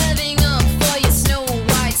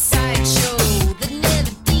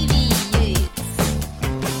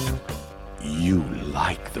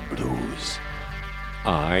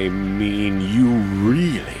I mean, you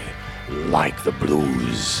really like the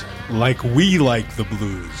blues. Like we like the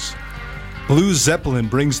blues. Blues Zeppelin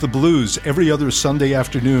brings the blues every other Sunday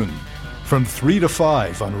afternoon from 3 to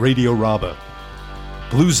 5 on Radio Rabba.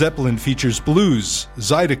 Blues Zeppelin features blues,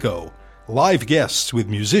 zydeco, live guests with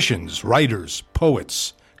musicians, writers,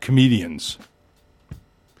 poets, comedians.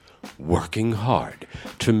 Working hard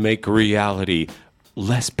to make reality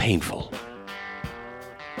less painful.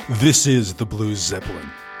 This is the Blues Zeppelin.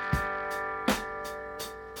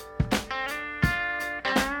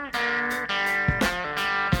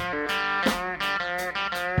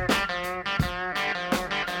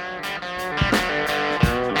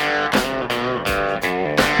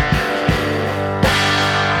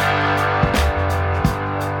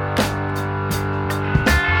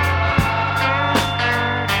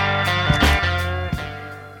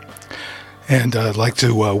 And I'd like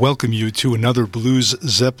to welcome you to another Blues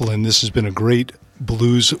Zeppelin. This has been a great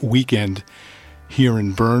blues weekend here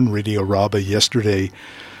in Bern, Radio Rabba yesterday,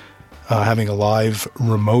 having a live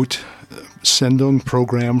remote sendung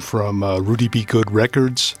program from Rudy B. Good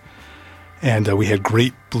Records. And we had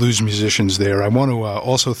great blues musicians there. I want to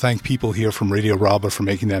also thank people here from Radio Rabba for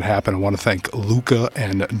making that happen. I want to thank Luca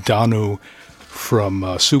and Danu from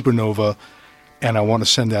Supernova. And I want to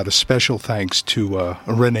send out a special thanks to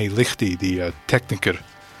René Lichty, the techniker,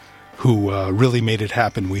 who really made it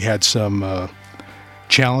happen. We had some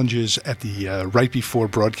challenges at the right before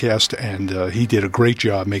broadcast, and he did a great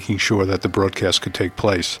job making sure that the broadcast could take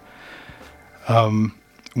place. One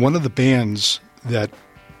of the bands that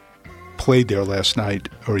played there last night,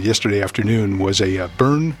 or yesterday afternoon, was a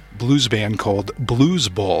Bern blues band called Blues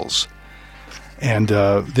Balls. And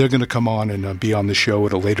they're going to come on and be on the show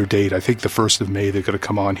at a later date. I think the 1st of May they're going to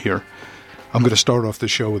come on here. I'm going to start off the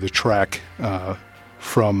show with a track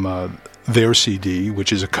from their CD,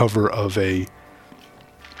 which is a cover of a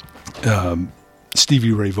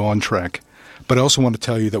Stevie Ray Vaughan track. But I also want to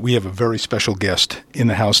tell you that we have a very special guest in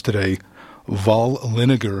the house today. Val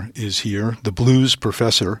Liniger is here, the blues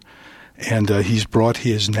professor, and he's brought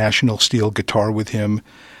his National Steel guitar with him.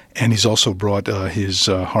 And he's also brought his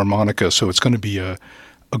harmonica, so it's going to be a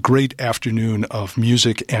great afternoon of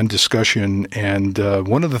music and discussion. And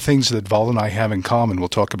one of the things that Val and I have in common, we'll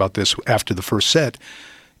talk about this after the first set,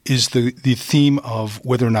 is the theme of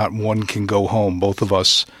whether or not one can go home. Both of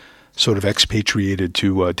us sort of expatriated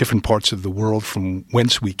to different parts of the world from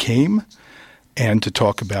whence we came, and to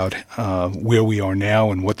talk about where we are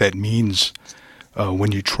now and what that means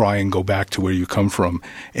when you try and go back to where you come from.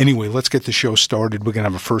 Anyway, let's get the show started. We're going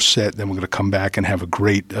to have a first set, then we're going to come back and have a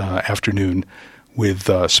great afternoon with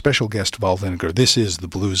special guest Val Liniger. This is the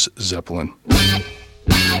Blues Zeppelin.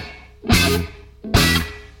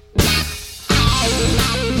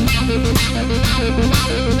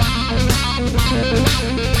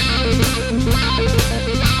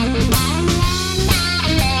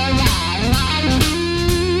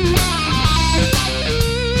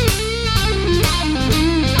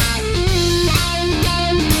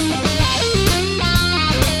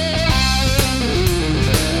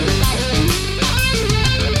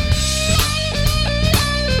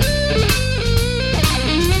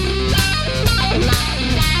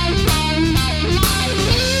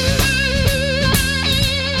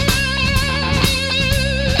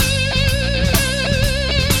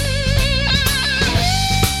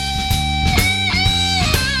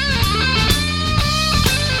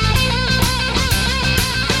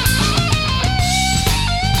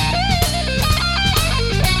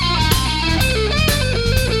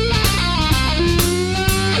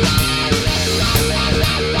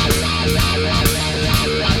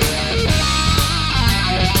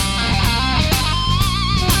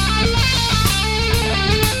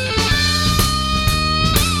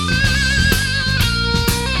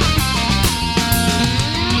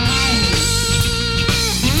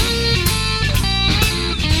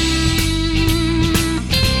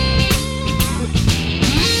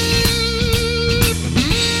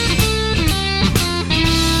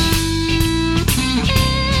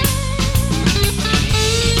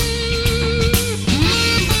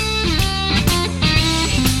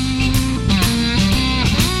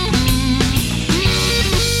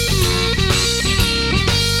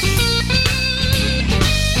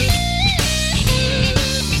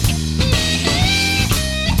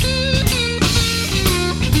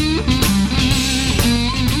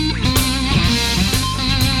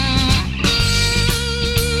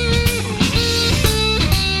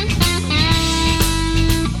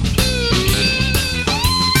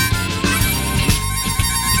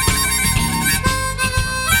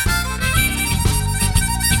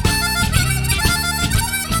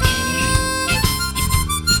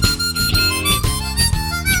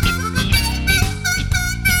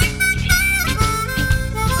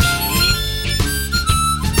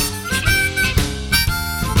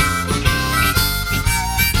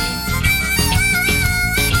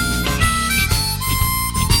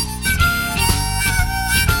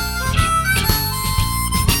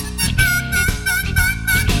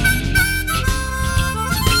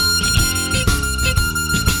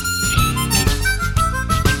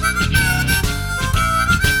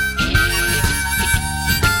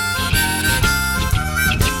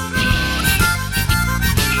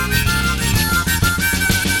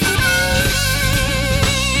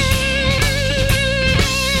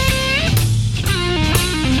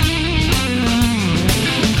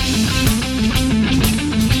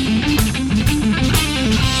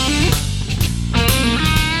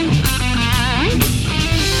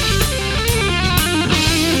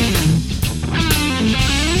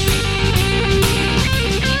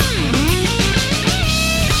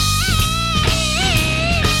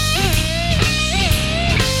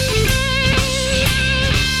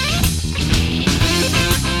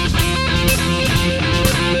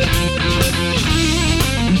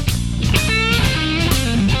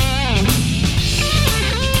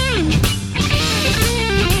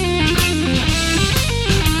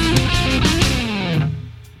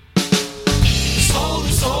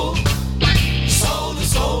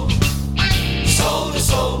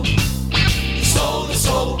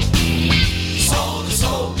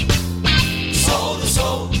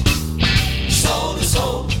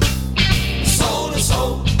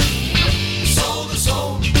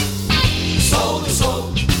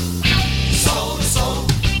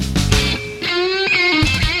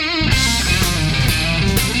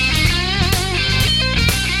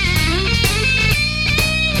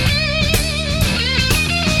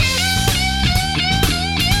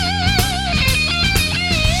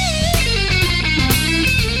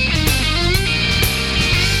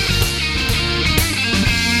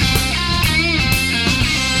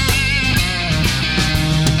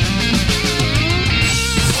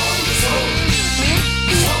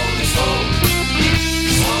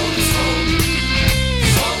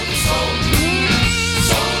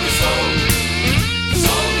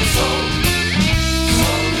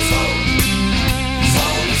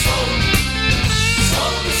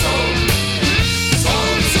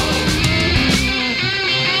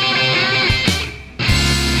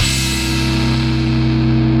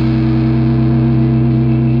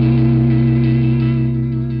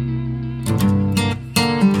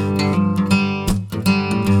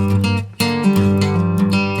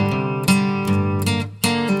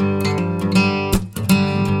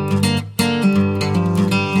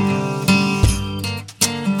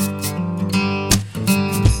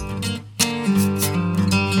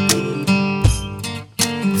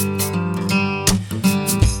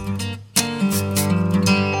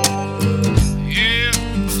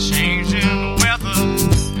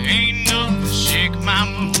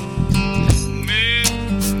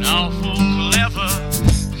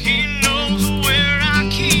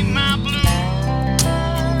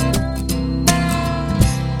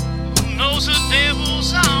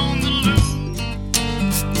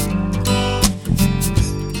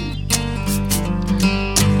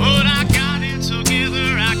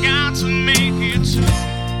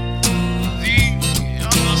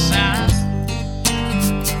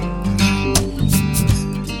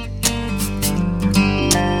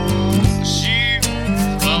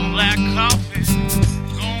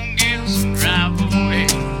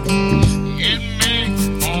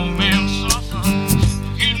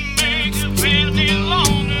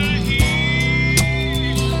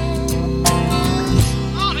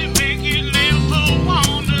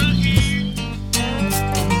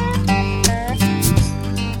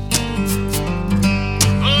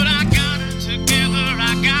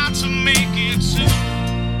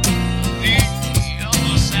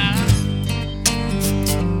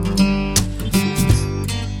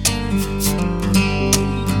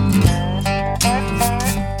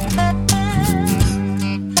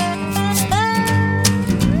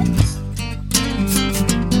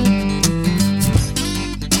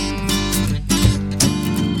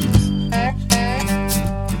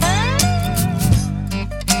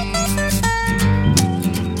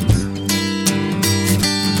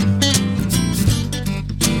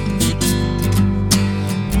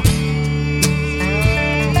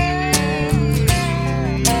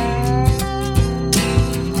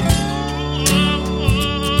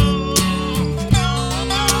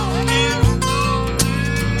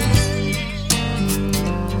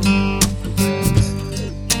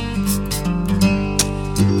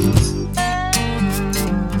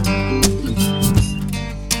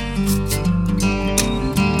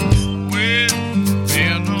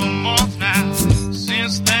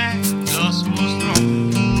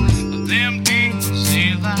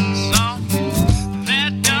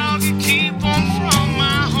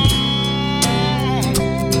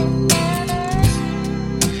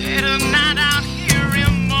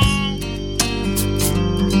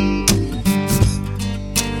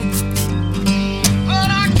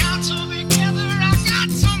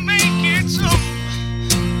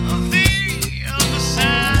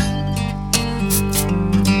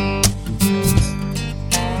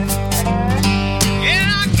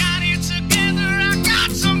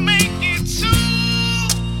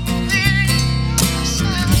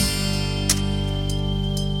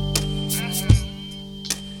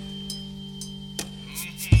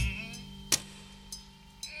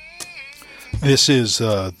 This is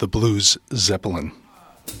the Blues Zeppelin.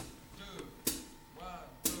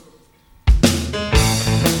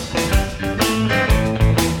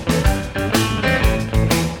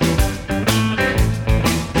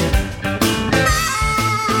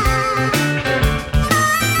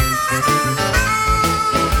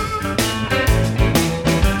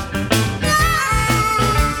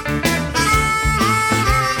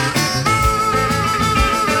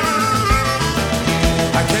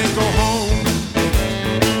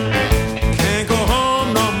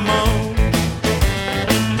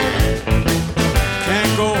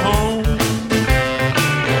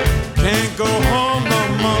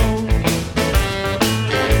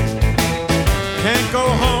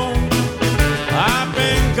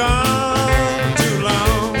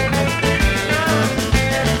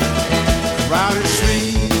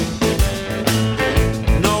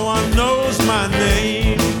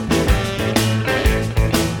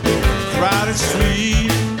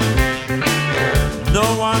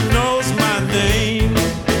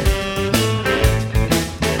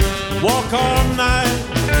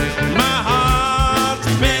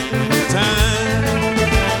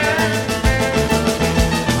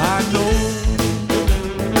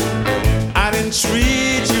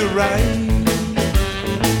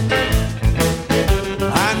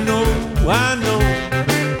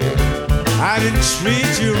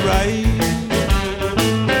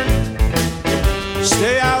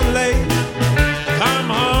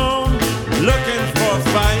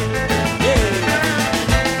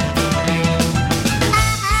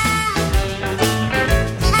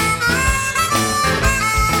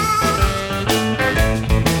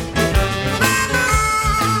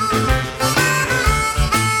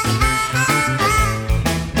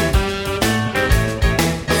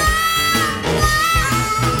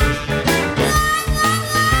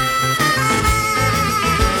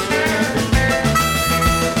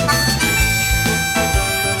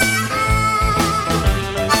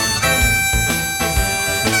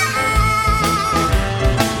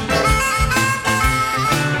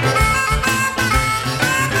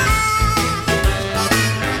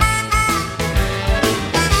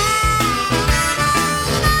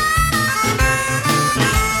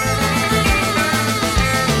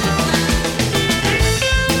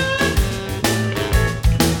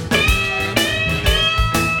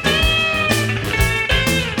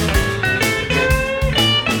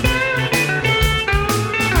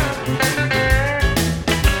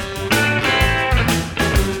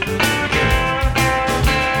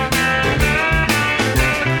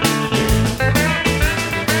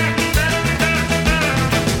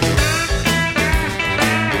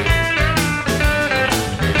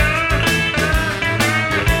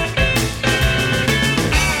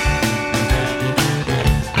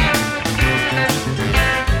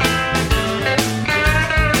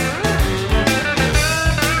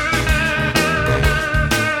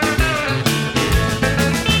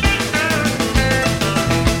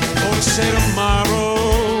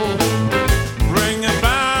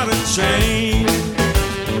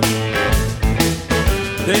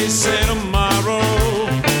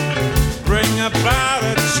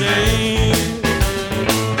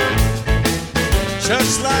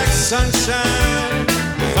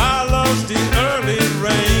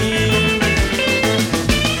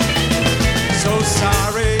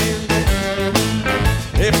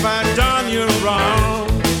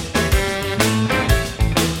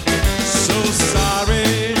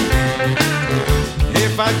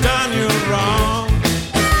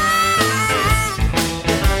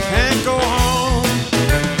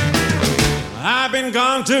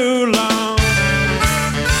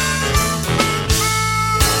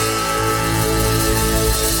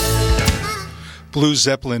 Blues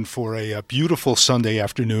Zeppelin for a beautiful Sunday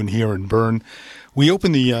afternoon here in Bern. We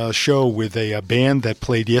opened the show with a band that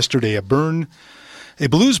played yesterday at Bern, a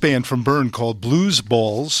blues band from Bern called Blues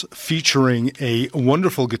Balls, featuring a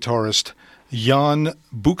wonderful guitarist, Jan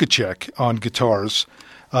Bukacek, on guitars,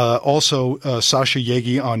 also Sasha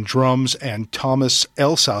Yegi on drums, and Thomas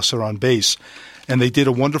Elsasser on bass. And they did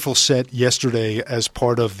a wonderful set yesterday as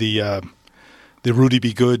part of the Rudy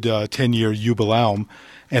B. Good 10-year jubileum.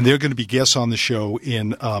 And they're going to be guests on the show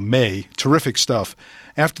in May. Terrific stuff.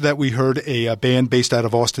 After that, we heard a band based out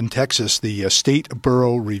of Austin, Texas, the State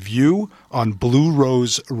Borough Review, on Blue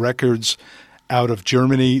Rose Records out of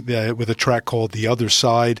Germany, with a track called The Other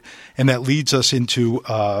Side. And that leads us into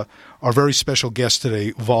our very special guest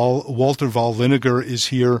today. Walter Wall-Liniger is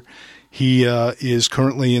here. He is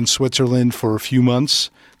currently in Switzerland for a few months,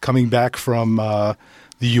 coming back from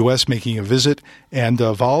the U.S., making a visit. And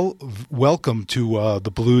Val, welcome to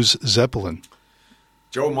the Blues Zeppelin.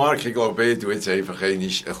 Joe Mark, ik geloof je doet even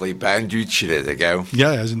geen Berndeutsch reden, gell?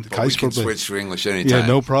 Yeah, as in But we can switch to English anytime. Yeah,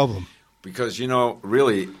 no problem. Because,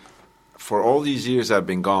 really, for all these years I've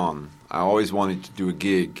been gone, I always wanted to do a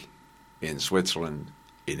gig in Switzerland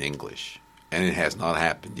in English. And it has not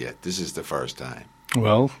happened yet. This is the first time.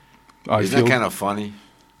 Well, Isn't that kind of funny?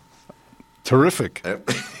 Terrific.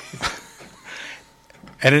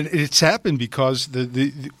 And it's happened because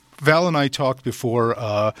the Val and I talked before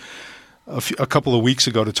a couple of weeks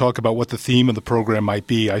ago to talk about what the theme of the program might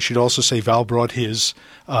be. I should also say Val brought his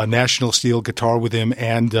National Steel guitar with him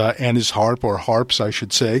and his harp, or harps, I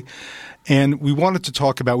should say. And we wanted to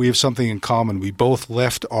talk about, we have something in common. We both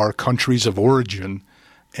left our countries of origin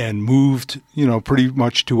and moved, pretty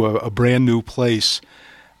much to a brand new place.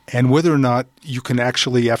 And whether or not you can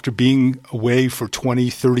actually, after being away for 20,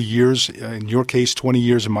 30 years, in your case 20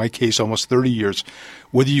 years, in my case almost 30 years,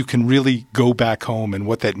 whether you can really go back home and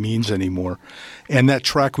what that means anymore. And that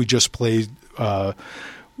track we just played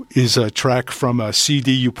is a track from a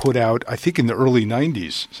CD you put out, I think in the early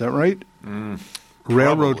 90s. Is that right?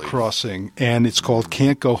 Railroad Probably. Crossing, and it's called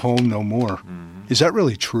Can't Go Home No More. Is that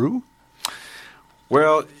really true?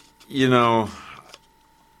 Well,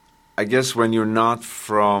 I guess when you're not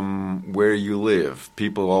from where you live,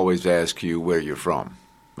 people always ask you where you're from,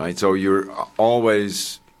 right? So you're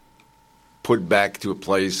always put back to a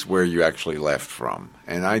place where you actually left from.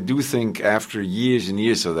 And I do think after years and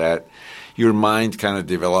years of that, your mind kind of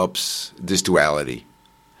develops this duality.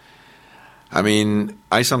 I mean,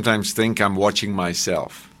 I sometimes think I'm watching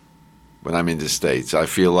myself when I'm in the States. I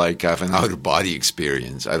feel like I have an out-of-body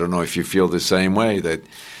experience. I don't know if you feel the same way, that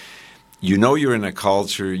you're in a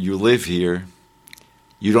culture, you live here,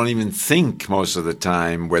 you don't even think most of the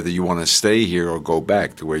time whether you want to stay here or go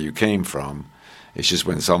back to where you came from. It's just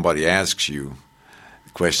when somebody asks you,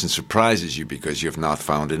 the question surprises you because you have not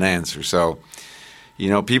found an answer. So,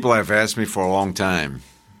 people have asked me for a long time,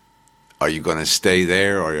 are you going to stay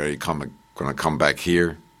there or are you going to come back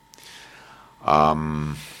here?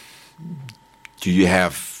 Do you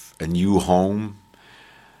have a new home?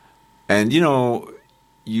 And,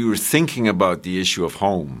 you're thinking about the issue of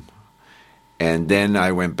home. And then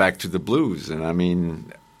I went back to the blues. And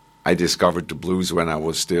I discovered the blues when I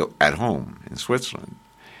was still at home in Switzerland.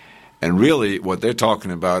 And really, what they're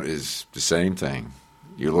talking about is the same thing.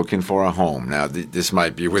 You're looking for a home. Now, this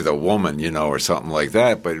might be with a woman, or something like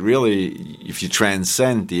that. But really, if you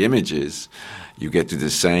transcend the images, you get to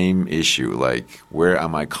the same issue. Like, where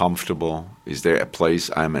am I comfortable? Is there a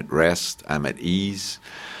place I'm at rest? I'm at ease?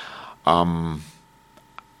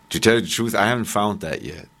 To tell you the truth, I haven't found that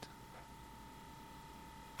yet.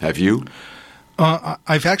 Have you?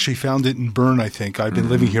 I've actually found it in Bern, I think. I've been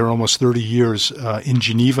living here almost 30 years, in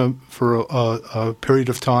Geneva for a period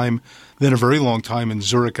of time, then a very long time in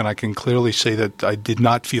Zurich, and I can clearly say that I did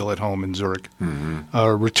not feel at home in Zurich.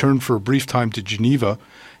 Returned for a brief time to Geneva,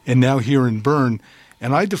 and now here in Bern.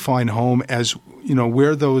 And I define home as,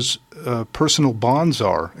 where those personal bonds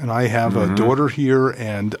are. And I have a daughter here,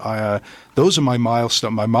 and those are my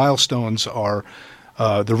milestones. My milestones are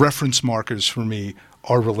the reference markers for me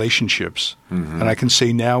are relationships. And I can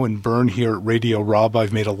say now in Bern here at Radio Rob,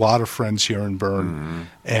 I've made a lot of friends here in Bern.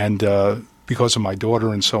 And because of my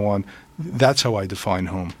daughter and so on, that's how I define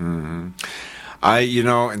home.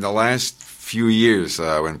 In the last few years,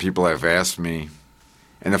 when people have asked me,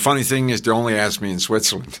 and the funny thing is, they only ask me in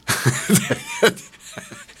Switzerland.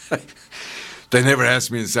 They never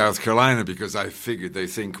asked me in South Carolina because I figured they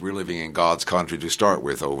think we're living in God's country to start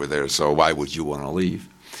with over there, so why would you want to leave?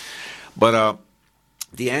 But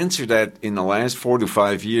the answer that in the last 4 to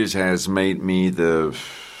 5 years has made me the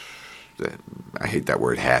I hate that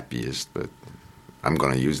word happiest, but I'm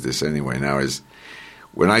going to use this anyway now, is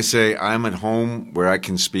when I say I'm at home where I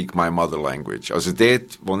can speak my mother language. Also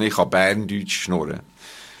dort, wo ich Berndeutsch schnurren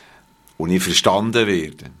und ich verstanden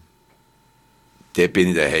werde, dort bin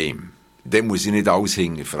ich daheim. Dort muss ich nicht alles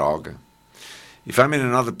hinterfragen. If I'm in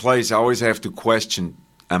another place, I always have to question,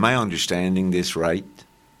 am I understanding this right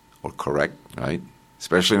or correct, right?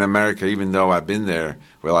 Especially in America, even though I've been there.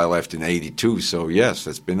 Well, I left in 82, so yes,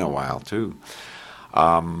 that's been a while too.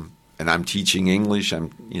 And I'm teaching English.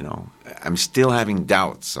 I'm still having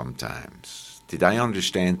doubts sometimes. Did I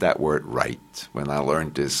understand that word right when I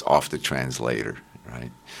learned this off the translator,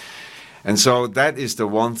 right? And so that is the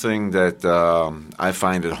one thing that I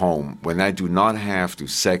find at home, when I do not have to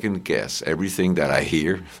second guess everything that I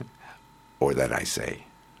hear or that I say.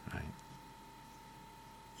 Right?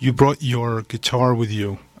 You brought your guitar with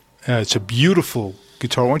you. It's a beautiful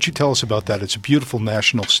guitar. Why don't you tell us about that? It's a beautiful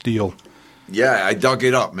National Steel. Yeah, I dug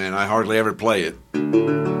it up, man. I hardly ever play it.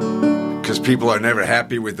 Because because people are never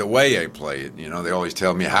happy with the way I play it. You know, they always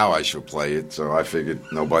tell me how I should play it, so I figured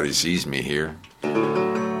nobody sees me here.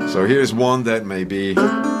 So here's one that maybe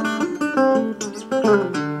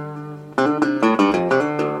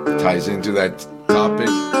ties into that topic.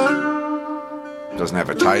 Doesn't have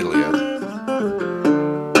a title yet.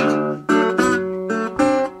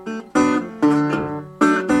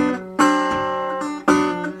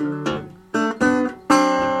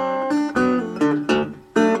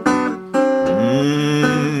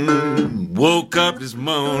 Woke up this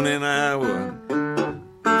morning, I was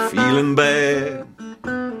feeling bad.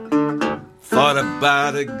 Thought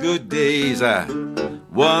about the good days I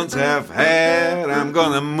once have had. I'm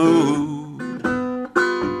gonna move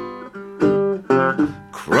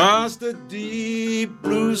across the deep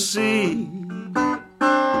blue sea.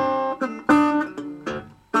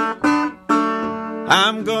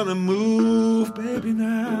 I'm gonna move, baby,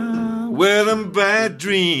 now, where them bad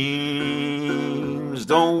dreams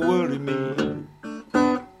don't worry me.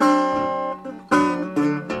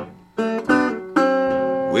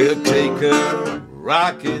 We'll take a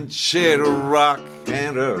rocking chair to rock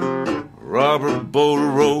and a rubber boat to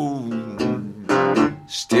roll.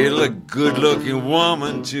 Still a good-looking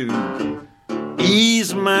woman to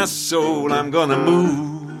ease my soul. I'm gonna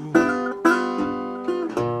move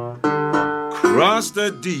across the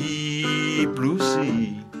deep blue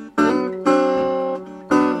sea.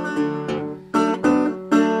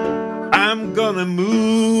 I'm gonna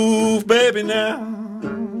move, baby, now,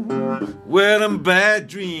 where them bad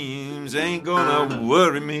dreams ain't gonna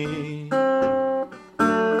worry me.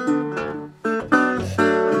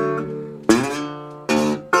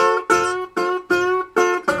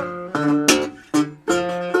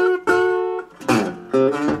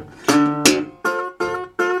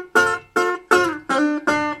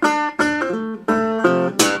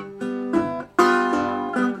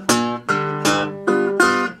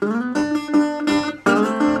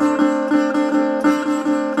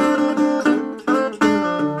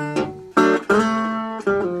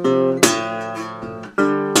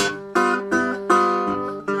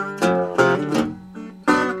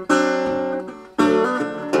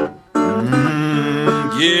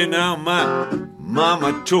 Yeah, now my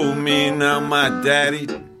mama told me, now my daddy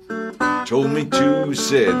told me too,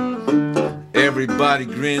 said, everybody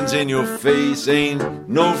grins in your face, ain't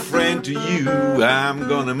no friend to you. I'm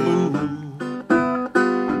gonna move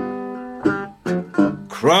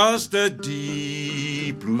across the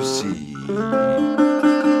deep blue sea.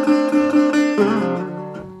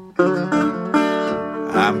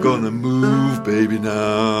 I'm gonna move, baby,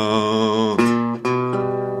 now,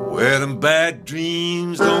 where them bad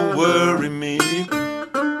dreams don't worry me.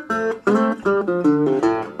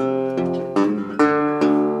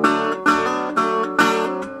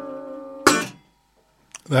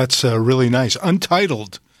 That's really nice.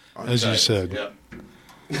 Untitled, as you said. Yeah.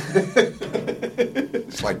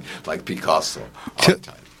 It's like Picasso.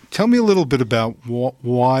 Tell me a little bit about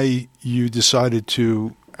why you decided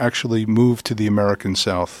to actually move to the American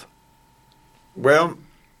South. Well,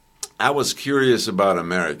 I was curious about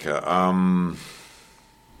America.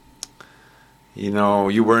 You know,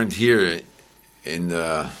 you weren't here in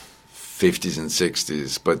the 50s and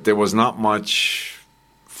 60s, but there was not much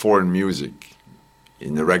foreign music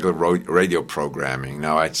in the regular radio programming.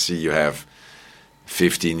 Now I see you have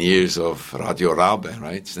 15 years of Radio Rabe,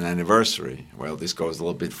 right? It's an anniversary. Well, this goes a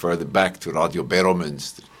little bit further back to Radio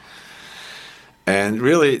Beromünster. And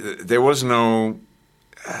really, there was no,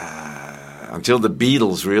 until the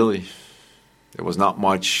Beatles, really, there was not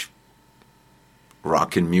much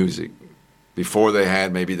rockin' music. Before they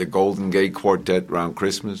had maybe the Golden Gate Quartet around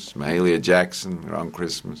Christmas, Mahalia Jackson around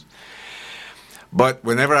Christmas. But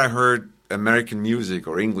whenever I heard American music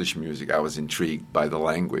or English music, I was intrigued by the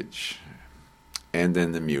language and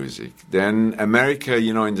then the music. Then America,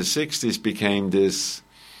 you know, in the 60s became this,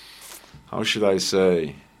 how should I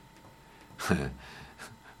say,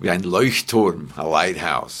 wie ein Leuchtturm, a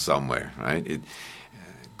lighthouse somewhere, right?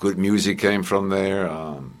 Good music came from there.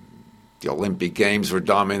 The Olympic Games were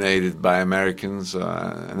dominated by Americans.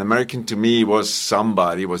 An American to me was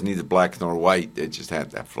somebody, was neither black nor white. They just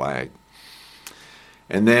had that flag.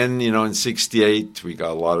 And then, you know, in 68, we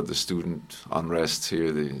got a lot of the student unrest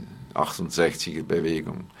here, the 68er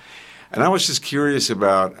Bewegung. And I was just curious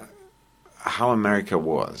about how America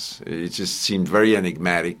was. It just seemed very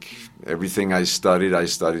enigmatic. Everything I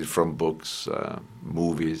studied from books,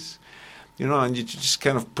 movies. You know, and you just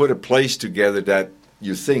kind of put a place together that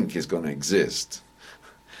you think is going to exist.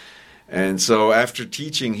 And so after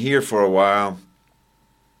teaching here for a while,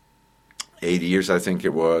 8 years I think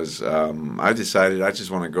it was, I decided I just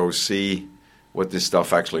want to go see what this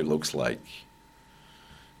stuff actually looks like.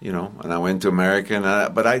 You know, and I went to America,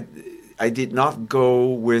 but I did not go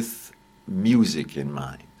with music in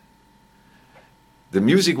mind. The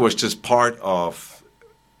music was just part of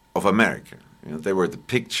America. You know, there were the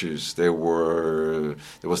pictures, there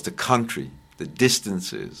was the country, the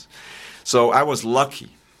distances. So I was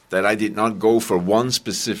lucky that I did not go for one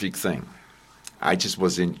specific thing. I just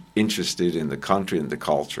was interested in the country and the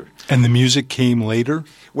culture. And the music came later?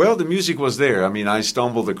 Well, the music was there. I mean, I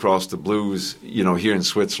stumbled across the blues, you know, here in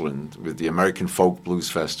Switzerland with the American Folk Blues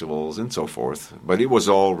Festivals and so forth. But it was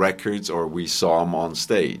all records or we saw them on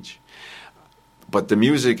stage. But the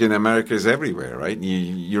music in America is everywhere, right?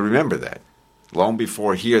 You remember that. Long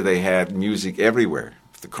before here, they had music everywhere,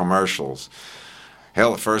 the commercials.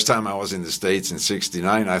 Hell, the first time I was in the States in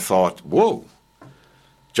 '69, I thought, whoa,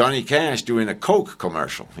 Johnny Cash doing a Coke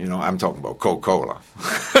commercial. You know, I'm talking about Coca-Cola.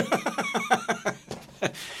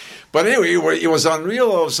 But anyway, it was unreal.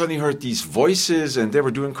 All of a sudden, you heard these voices, and they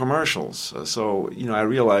were doing commercials. So, you know, I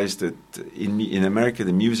realized that in America,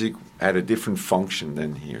 the music had a different function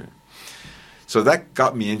than here. So that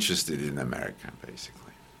got me interested in America,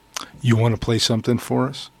 basically. You want to play something for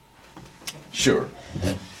us? Sure.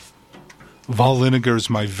 Val Liniger is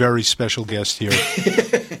my very special guest here,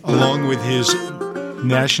 along with his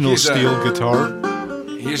National Steel guitar.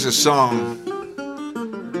 Here's a song,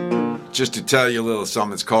 just to tell you a little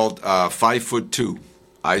something. It's called 5'2",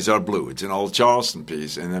 Eyes Are Blue. It's an old Charleston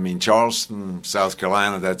piece. And I mean, Charleston, South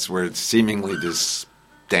Carolina, that's where seemingly this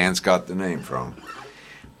dance got the name from.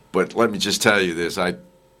 But let me just tell you this. I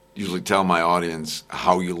usually tell my audience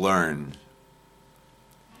how you learn.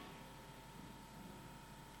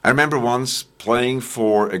 I remember once playing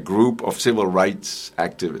for a group of civil rights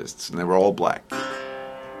activists, and they were all black.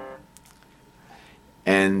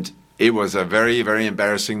 And it was a very, very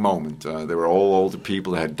embarrassing moment. They were all older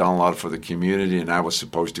people that had done a lot for the community, and I was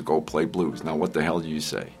supposed to go play blues. Now, what the hell do you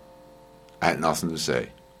say? I had nothing to say.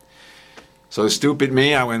 So stupid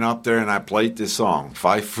me, I went up there and I played this song,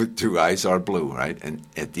 5'2", Eyes Are Blue, right? And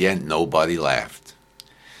at the end, nobody laughed.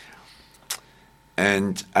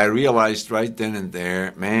 And I realized right then and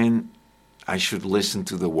there, man, I should listen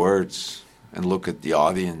to the words and look at the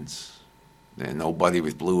audience. And nobody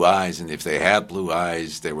with blue eyes, and if they had blue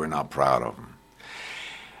eyes, they were not proud of them.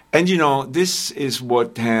 And you know, this is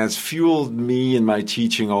what has fueled me in my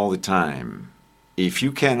teaching all the time. If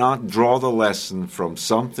you cannot draw the lesson from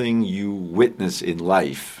something you witness in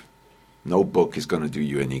life, no book is going to do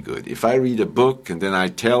you any good. If I read a book and then I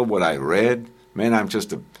tell what I read, man, I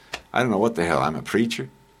don't know what the hell, I'm a preacher.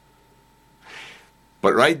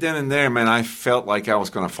 But right then and there, man, I felt like I was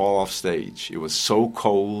going to fall off stage. It was so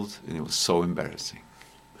cold and it was so embarrassing.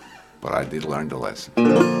 But I did learn the lesson.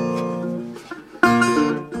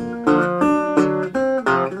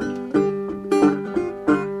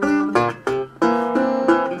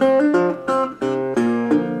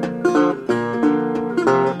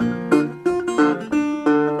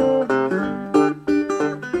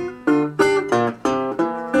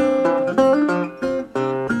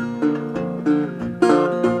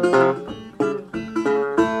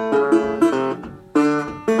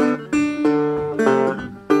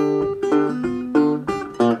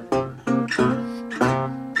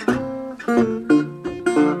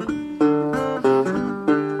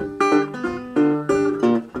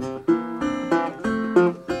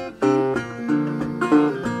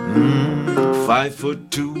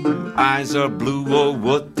 5'2", eyes are blue. Oh,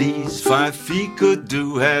 what these 5 feet could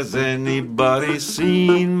do. Has anybody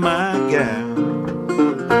seen my gal?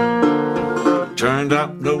 Turned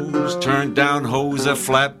up nose, turned down hose, a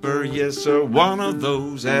flapper, yes sir, one of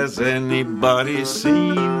those. Has anybody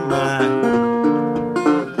seen mine?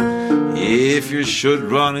 If you should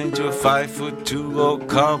run into a 5'2", all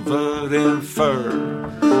covered in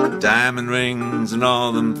fur, diamond rings and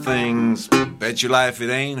all them things, bet your life it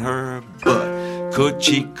ain't her. But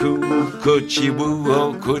coochie coo, coochie woo,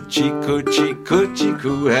 oh coochie coochie coochie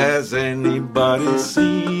coo. Has anybody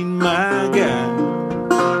seen my gal?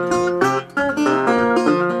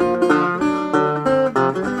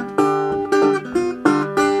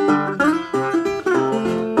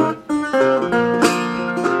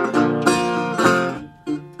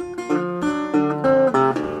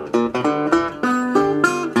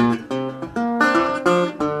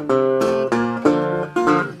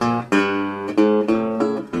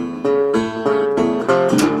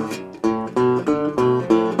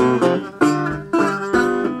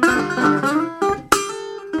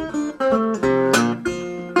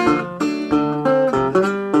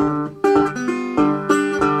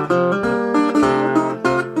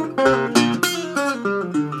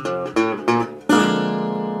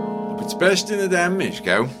 Beste in dem ist,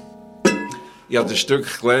 gell? Ich habe das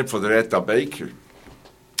Stück gelernt von der Etta Baker.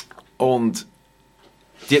 Und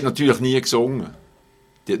die hat natürlich nie gesungen.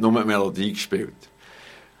 Die hat nur die Melodie gespielt.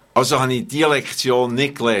 Also habe ich die Lektion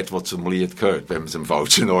nicht gelernt, die zum Lied gehört, wenn man es am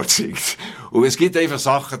falschen Ort singt. Und es gibt einfach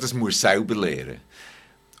Sachen, das musst du selber lernen.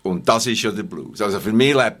 Und das ist ja der Blues. Also für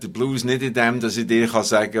mich lebt der Blues nicht in dem, dass ich dir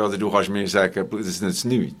sagen kann, oder du kannst mir sagen, das ist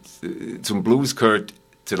nichts. Zum Blues gehört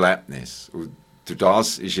das Erlebnis. Und durch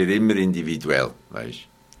das ist er immer individuell, weißt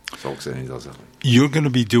du. So sehe ich das auch. You're going to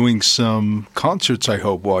be doing some concerts, I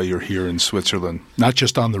hope, while you're here in Switzerland, not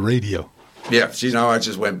just on the radio. Yeah, see, now I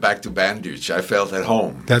just went back to Bandage. I felt at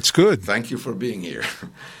home. That's good. Thank you for being here.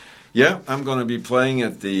 Yeah, I'm going to be playing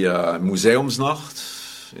at the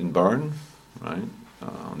Museumsnacht in Bern, right,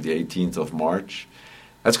 on the 18th of March.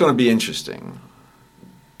 That's going to be interesting,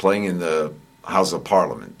 playing in the House of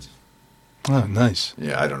Parliament. Oh, nice.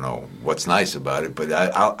 Yeah, I don't know what's nice about it, but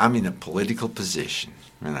I'm in a political position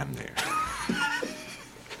when I'm there.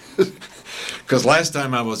 Because last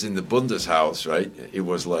time I was in the Bundeshaus, right, it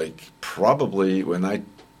was like probably when I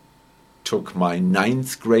took my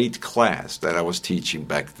 9th grade class that I was teaching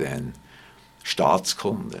back then,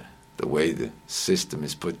 Staatskunde, the way the system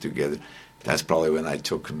is put together. That's probably when I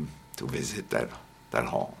took him to visit that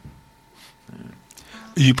hall.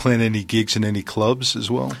 Are you playing any gigs in any clubs as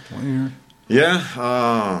well? Yeah,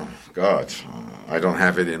 God, I don't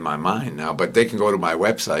have it in my mind now, but they can go to my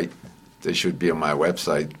website. They should be on my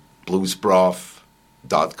website,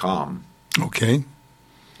 bluesprof.com. Okay.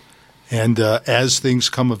 And as things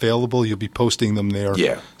come available, you'll be posting them there,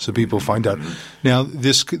 so people find out. Now,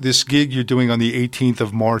 this gig you're doing on the 18th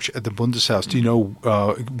of March at the Bundeshaus, do you know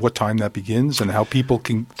what time that begins and how people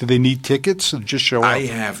can? Do they need tickets or just show up? I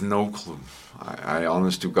have no clue. I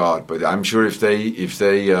honest to God, but I'm sure if they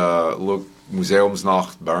look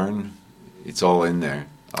Museumsnacht Bern, it's all in there.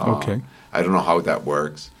 Okay. I don't know how that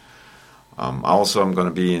works. Also, I'm going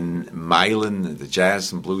to be in Meilen at the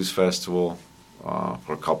Jazz and Blues Festival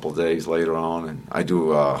for a couple of days later on, and I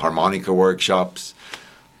do harmonica workshops,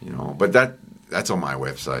 But that's on my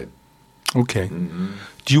website. Okay. Mm-hmm.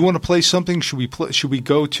 Do you want to play something? Should we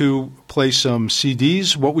go to play some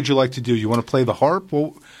CDs? What would you like to do? You want to play the harp?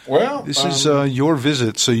 Well, this is your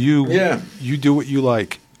visit, so you do what you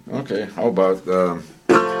like. Okay. How about?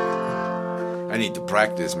 I need to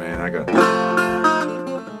practice, man. I got.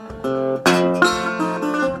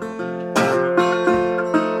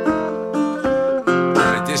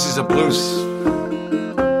 This is a blues,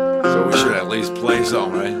 so we should at least play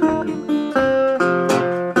some, right?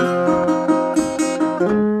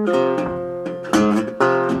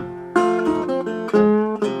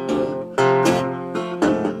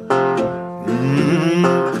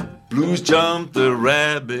 Blues jumped the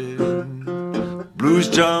rabbit, blues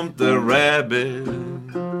jumped the rabbit,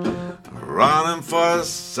 running for a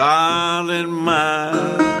silent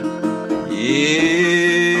mile.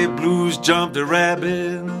 Yeah, blues jumped the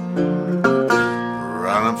rabbit,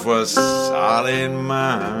 running for a solid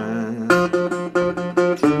mile.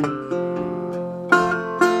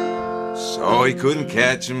 So he couldn't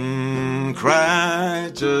catch him,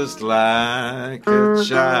 cried just like a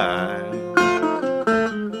child.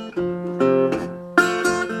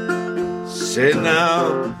 Said,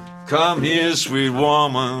 now, come here, sweet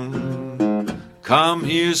woman, come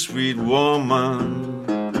here, sweet woman.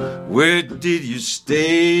 Where did you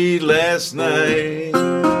stay last night?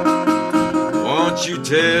 Won't you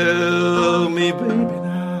tell me, baby,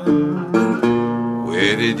 now?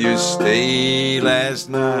 Where did you stay last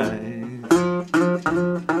night?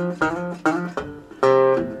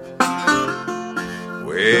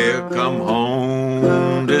 Well, come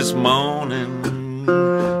home this morning.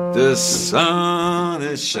 The sun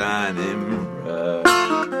is shining bright.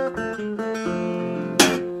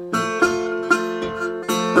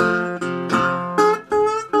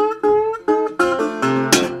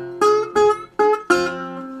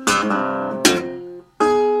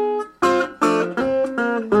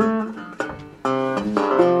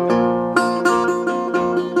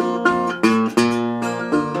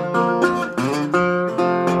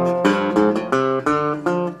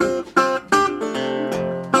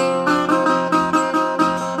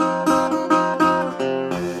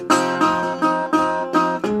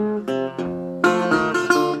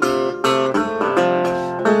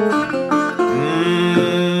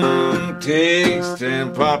 Takes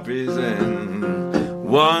 10 puppies and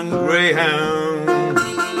 1 greyhound.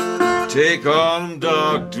 Take all them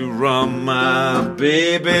dog to run my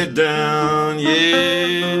baby down.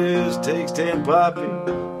 Yes, takes 10 puppies,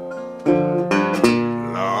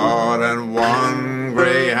 Lord, and 1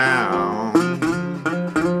 greyhound.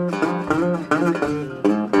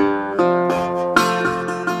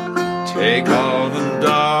 Take all the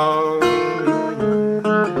dog,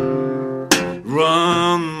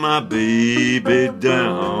 run my baby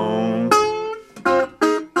down.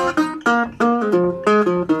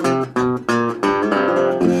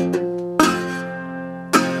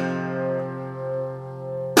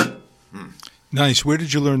 Nice. Where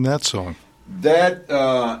did you learn that song?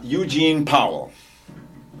 That Eugene Powell.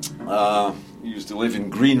 He used to live in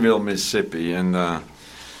Greenville, Mississippi, and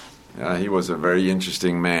he was a very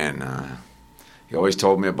interesting man. He always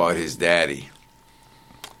told me about his daddy.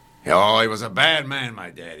 Oh, he was a bad man, my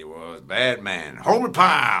daddy was. Bad man. Homer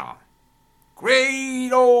Powell.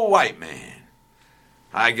 Great old white man.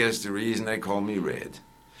 I guess the reason they call me Red.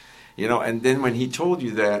 You know, and then when he told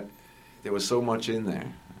you that, there was so much in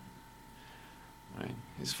there. Right?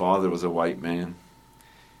 His father was a white man.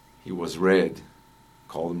 He was red.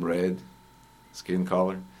 Called him Red, skin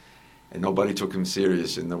color. And nobody took him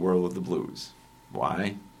serious in the world of the blues.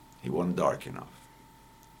 Why? He wasn't dark enough.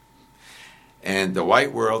 And the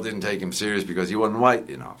white world didn't take him serious because he wasn't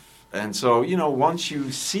white enough. And so, you know, once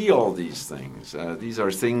you see all these things, these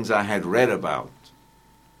are things I had read about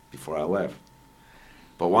before I left.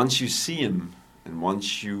 But once you see him, and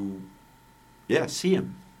once you, see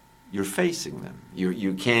him, you're facing them.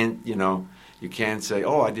 You can't, you can't say,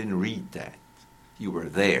 oh, I didn't read that. You were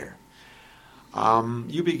there.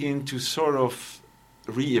 You begin to sort of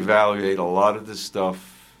reevaluate a lot of the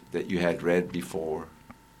stuff that you had read before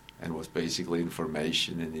and was basically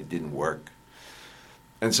information and it didn't work.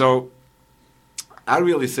 And so I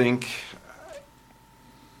really think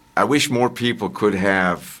I wish more people could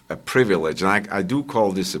have a privilege, and I do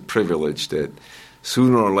call this a privilege, that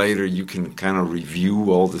sooner or later you can kind of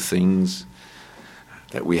review all the things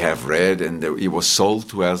that we have read and that it was sold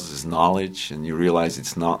to us as knowledge, and you realize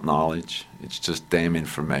it's not knowledge, it's just damn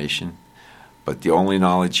information. But the only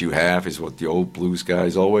knowledge you have is what the old blues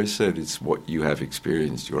guys always said, it's what you have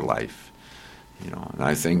experienced your life. And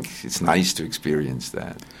I think it's nice to experience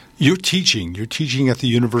that. You're teaching at the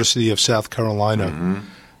University of South Carolina, mm-hmm.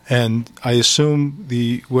 and I assume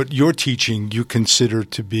what you're teaching you consider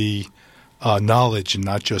to be knowledge and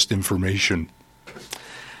not just information.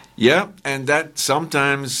 Yeah, and that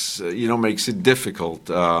sometimes, makes it difficult.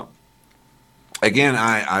 Again,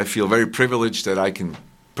 I feel very privileged that I can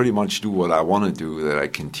pretty much do what I want to do, that I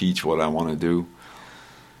can teach what I want to do.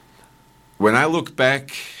 When I look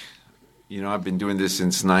back, I've been doing this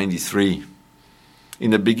since '93.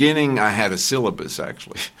 In the beginning, I had a syllabus,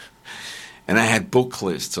 actually. And I had book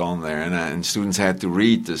lists on there, and students had to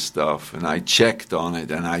read this stuff, and I checked on it,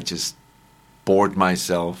 and I just bored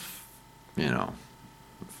myself,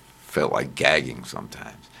 felt like gagging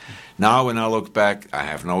sometimes. Now when I look back, I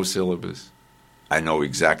have no syllabus. I know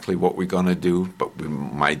exactly what we're going to do, but we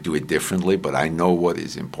might do it differently, but I know what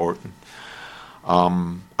is important.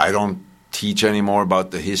 I don't teach anymore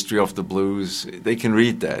about the history of the blues. They can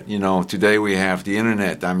read that. Today we have the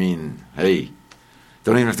internet. I mean, hey,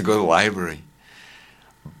 don't even have to go to the library.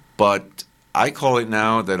 But I call it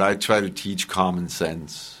now that I try to teach common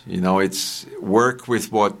sense. It's work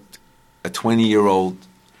with what a 20-year-old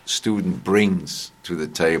student brings to the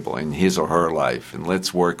table in his or her life, and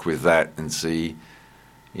let's work with that and see,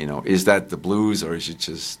 is that the blues, or is it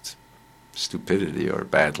just stupidity or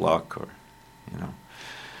bad luck, or,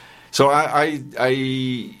 So I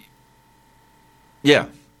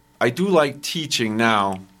do like teaching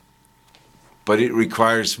now, but it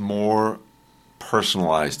requires more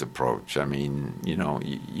personalized approach. I mean,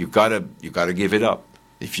 you gotta give it up.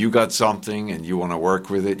 If you got something and you want to work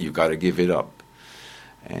with it, you got to give it up.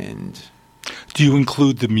 And do you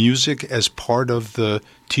include the music as part of the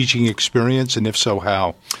teaching experience, and if so,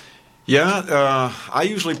 how? Yeah, I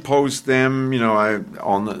usually post them.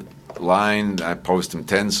 On the line, I post them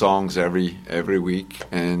 10 songs every week,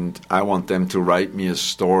 and I want them to write me a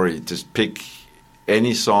story. Just pick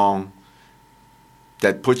any song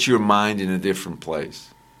that puts your mind in a different place.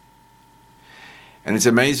 And it's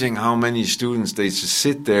amazing how many students, they just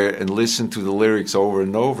sit there and listen to the lyrics over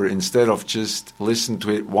and over instead of just listen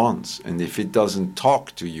to it once. And if it doesn't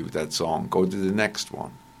talk to you, that song, go to the next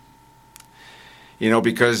one.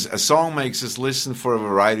 Because a song makes us listen for a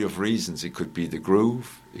variety of reasons. It could be the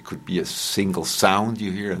groove. It could be a single sound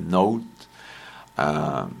you hear, a note,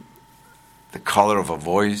 the color of a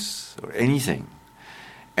voice, or anything.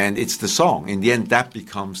 And it's the song. In the end, that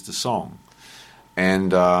becomes the song.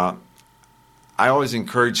 And I always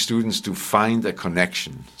encourage students to find a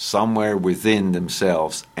connection somewhere within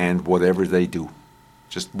themselves and whatever they do.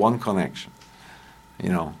 Just one connection,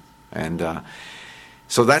 And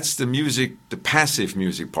so that's the music, the passive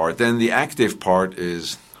music part. Then the active part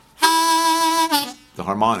is the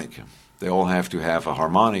harmonica. They all have to have a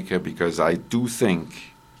harmonica, because I do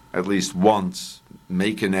think, at least once,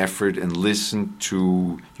 make an effort and listen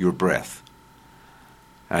to your breath.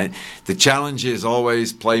 Right? The challenge is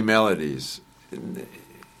always play melodies.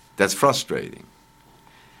 That's frustrating.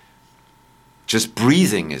 Just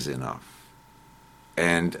breathing is enough.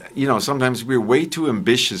 And, sometimes we're way too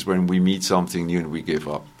ambitious when we meet something new and we give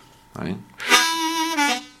up. Right?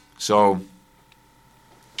 So,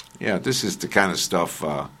 this is the kind of stuff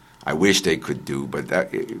I wish they could do, but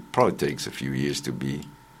it probably takes a few years to be,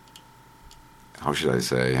 how should I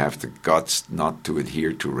say, have the guts not to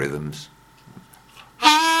adhere to rhythms.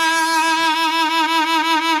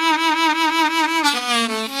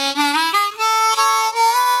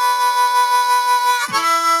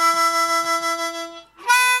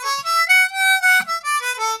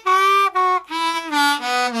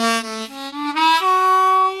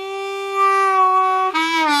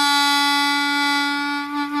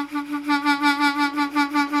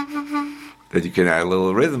 That you can add a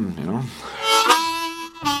little rhythm,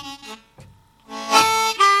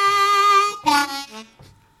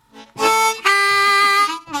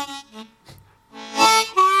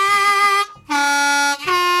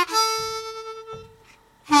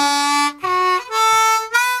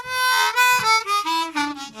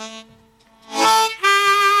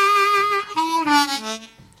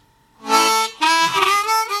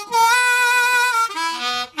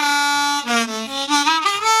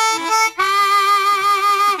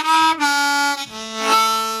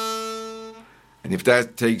 If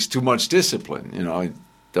that takes too much discipline, it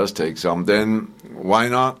does take some, then why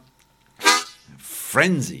not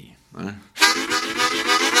frenzy? Huh?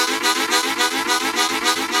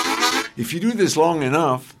 If you do this long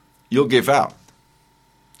enough, you'll give out.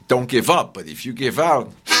 Don't give up, but if you give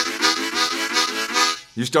out,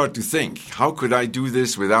 you start to think, how could I do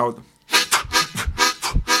this without?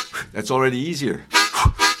 That's already easier.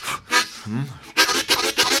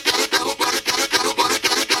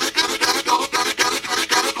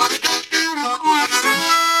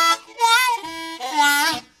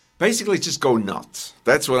 Basically, just go nuts.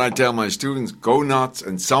 That's what I tell my students, go nuts,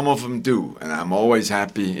 and some of them do. And I'm always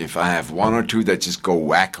happy if I have one or two that just go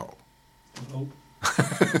wacko.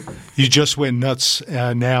 You just went nuts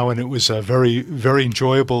now, and it was very, very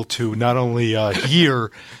enjoyable to not only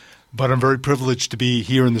hear, but I'm very privileged to be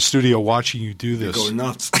here in the studio watching you do this. You go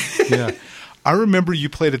nuts. Yeah. I remember you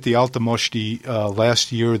played at the Alta Moshti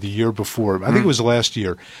last year or the year before. I think it was last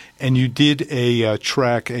year. And you did a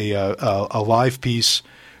track, a live piece,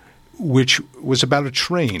 which was about a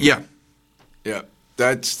train. Yeah.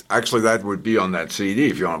 That would be on that CD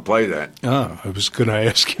if you want to play that. Oh, I was going to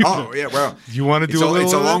ask you. Oh, yeah, well. You want to do a little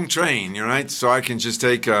It's a of long that? train, right? So I can just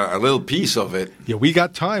take a little piece of it. Yeah, we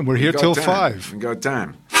got time. We're here till 5. We got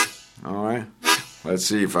time. All right. Let's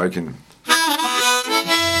see if I can.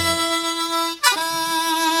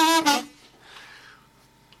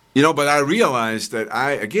 But I realized that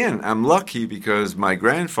I'm lucky because my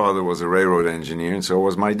grandfather was a railroad engineer and so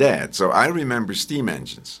was my dad. So I remember steam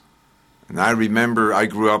engines. And I remember I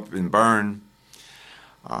grew up in Bern,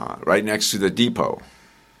 right next to the depot.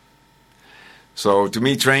 So to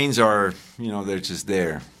me, trains are, they're just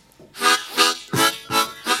there.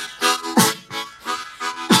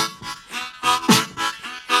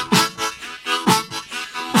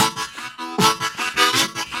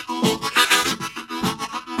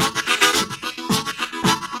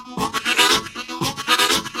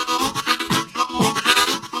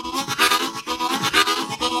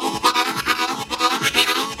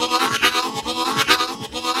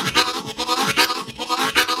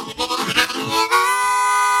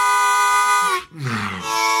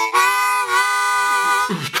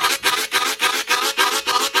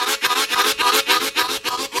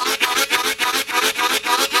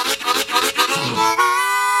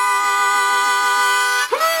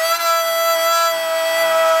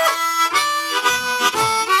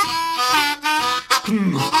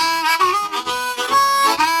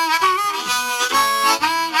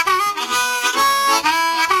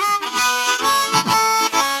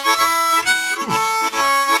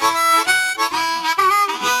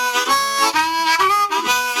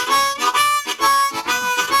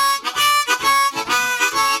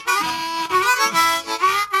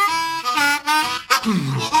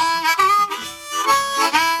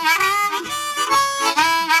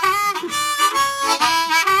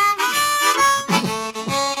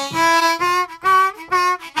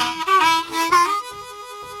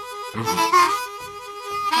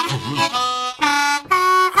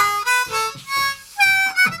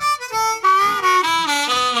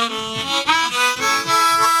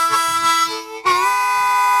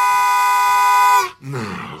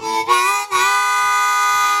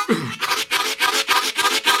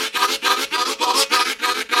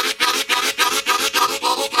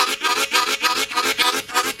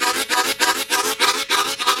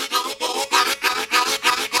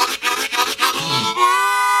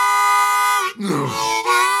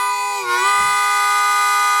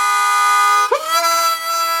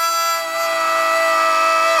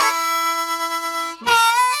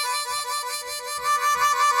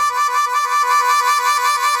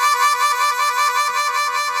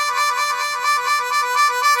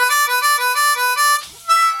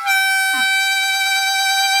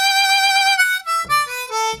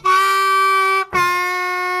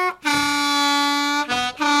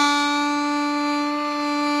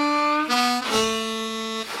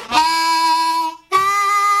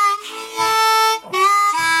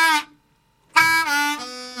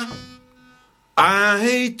 I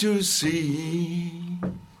hate to see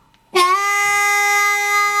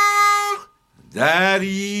that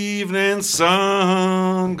evening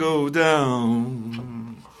sun go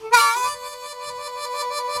down.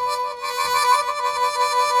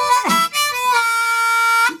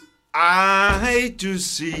 I hate to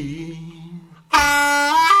see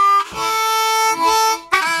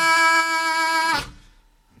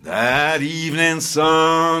that evening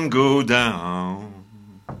sun go down.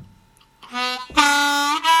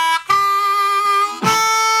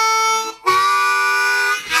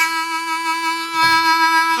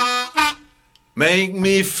 Make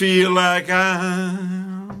me feel like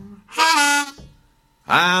I'm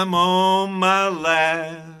on my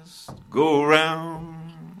last go round.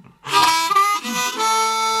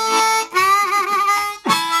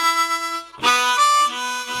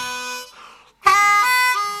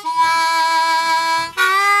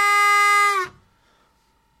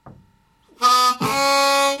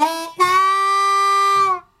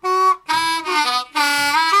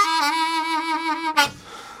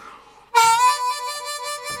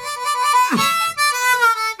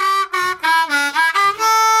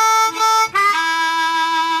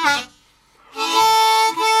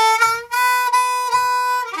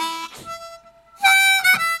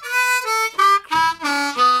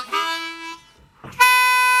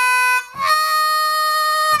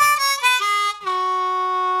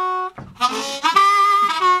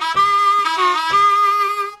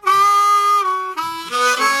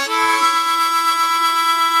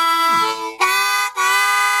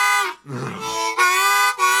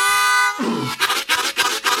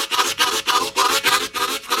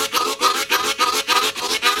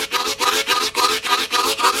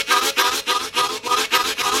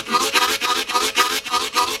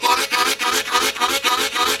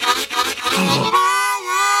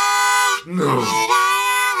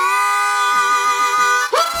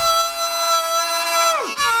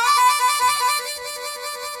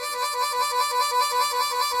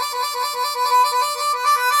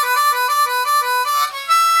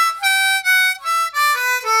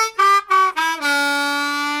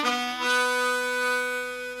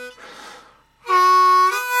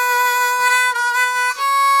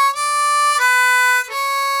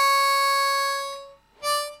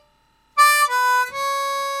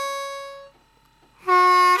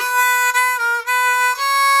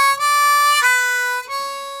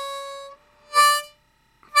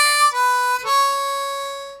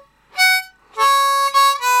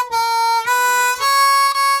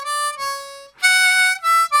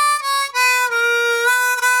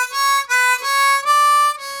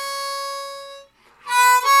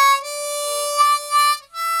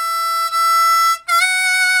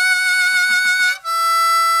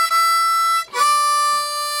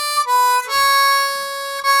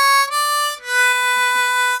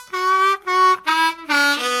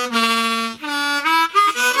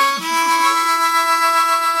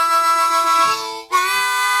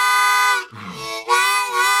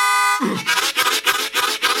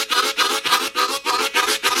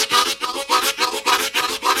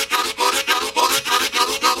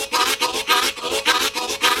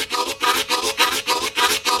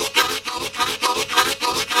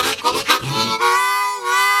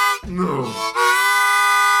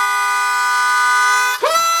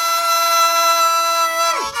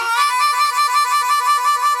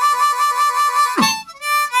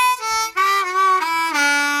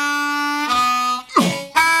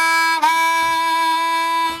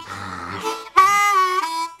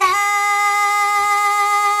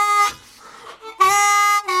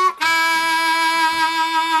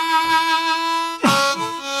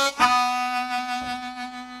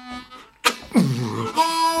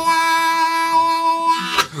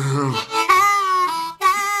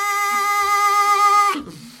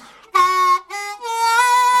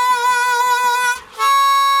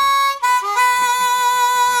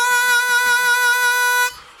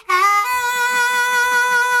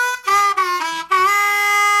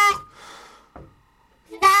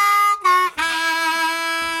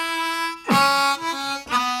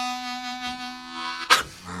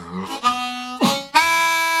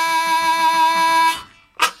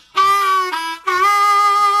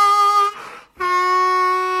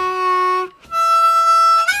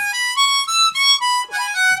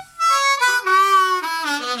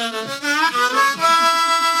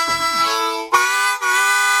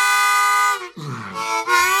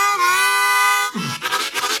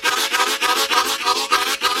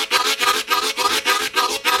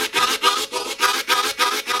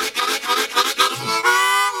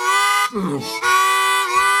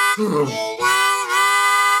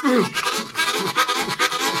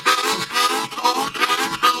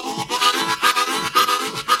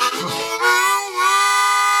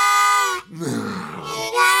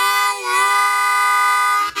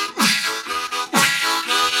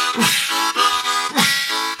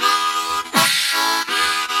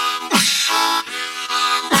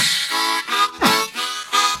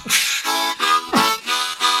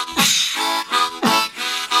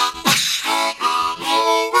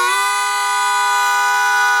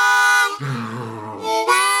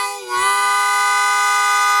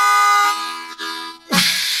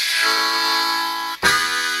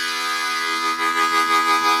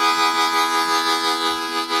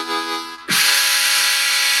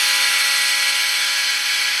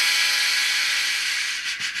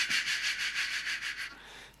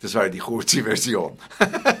 Das war die kurze Version.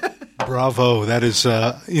 Bravo. That is,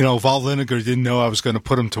 Val Liniger didn't know I was going to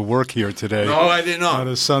put him to work here today. No, I did not. On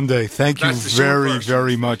a Sunday. Thank you very,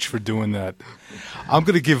 very much for doing that. I'm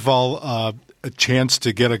going to give Val a chance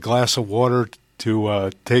to get a glass of water to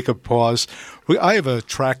take a pause. I have a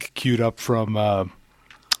track queued up from the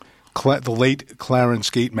late Clarence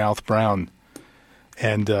Gatemouth Brown.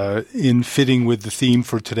 And in fitting with the theme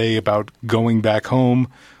for today about going back home,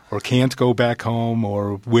 or can't go back home,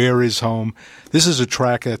 or where is home. This is a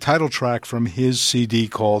title track from his CD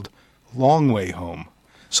called Long Way Home.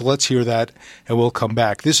 So let's hear that, and we'll come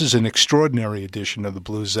back. This is an extraordinary edition of the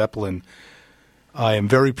Blue Zeppelin. I am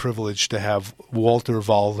very privileged to have Walter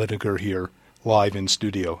Val Liniger here live in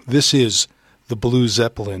studio. This is the Blue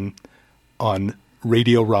Zeppelin on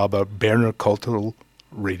Radio Rabba, Berner Cultural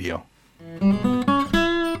Radio.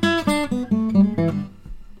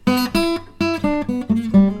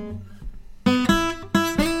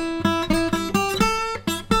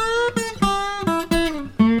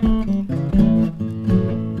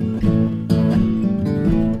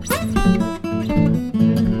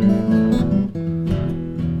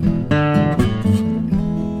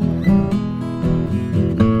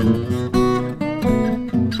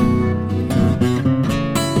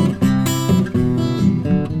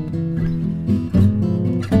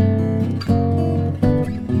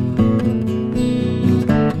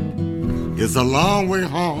 It's a long way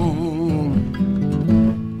home,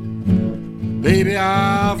 baby,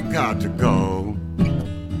 I've got to go.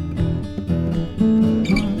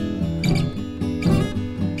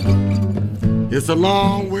 It's a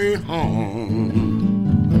long way home,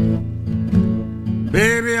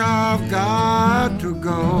 baby, I've got to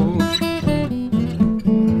go.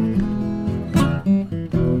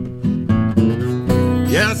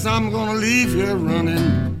 Yes, I'm gonna leave here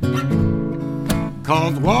running,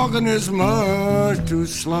 'cause walking is much too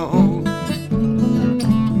slow.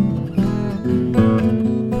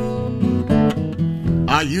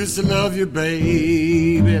 I used to love you,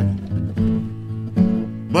 baby,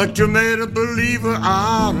 but you made a believer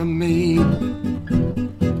out of me.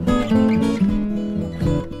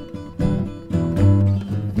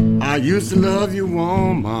 I used to love you,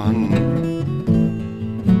 woman,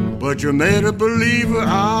 but you made a believer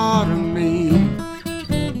out of me.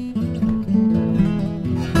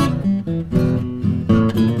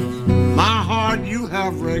 You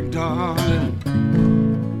have wrecked, darling,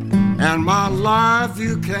 and my life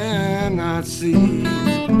you cannot see.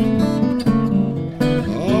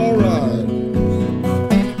 All right.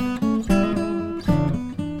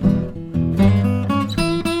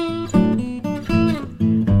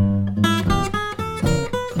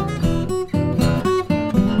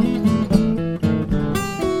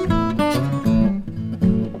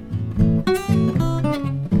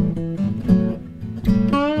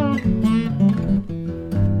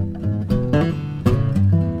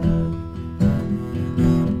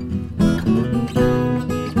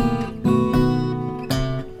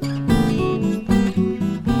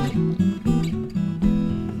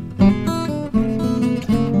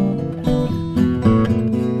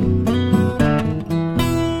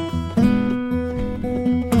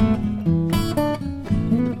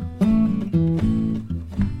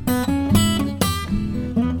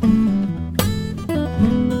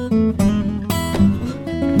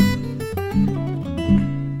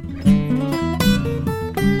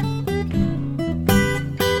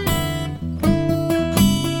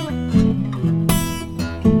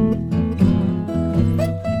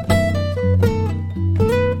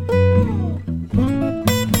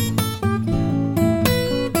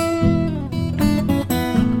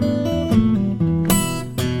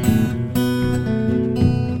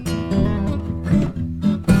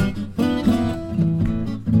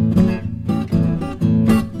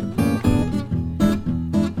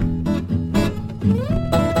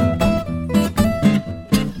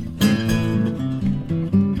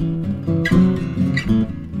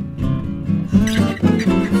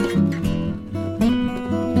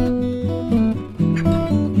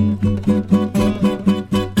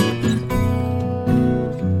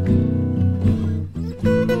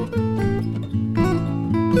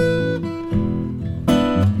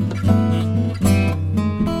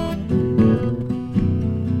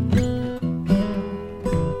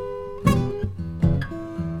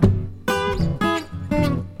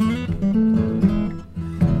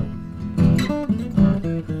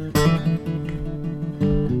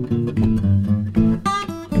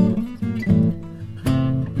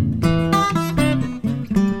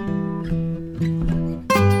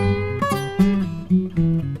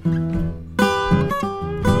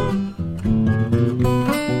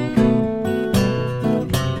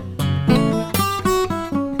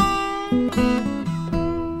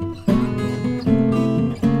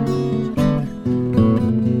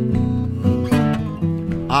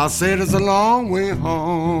 I said it's a long way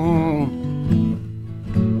home.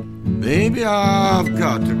 Baby, I've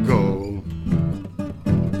got to go.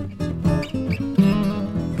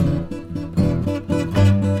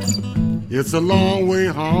 It's a long way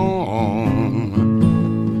home.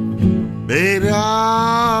 Baby,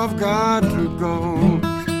 I've got to go.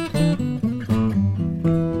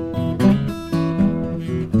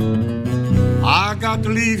 I got to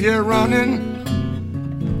leave here running.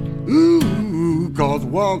 Ooh, 'cause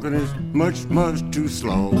walking is much, much too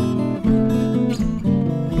slow.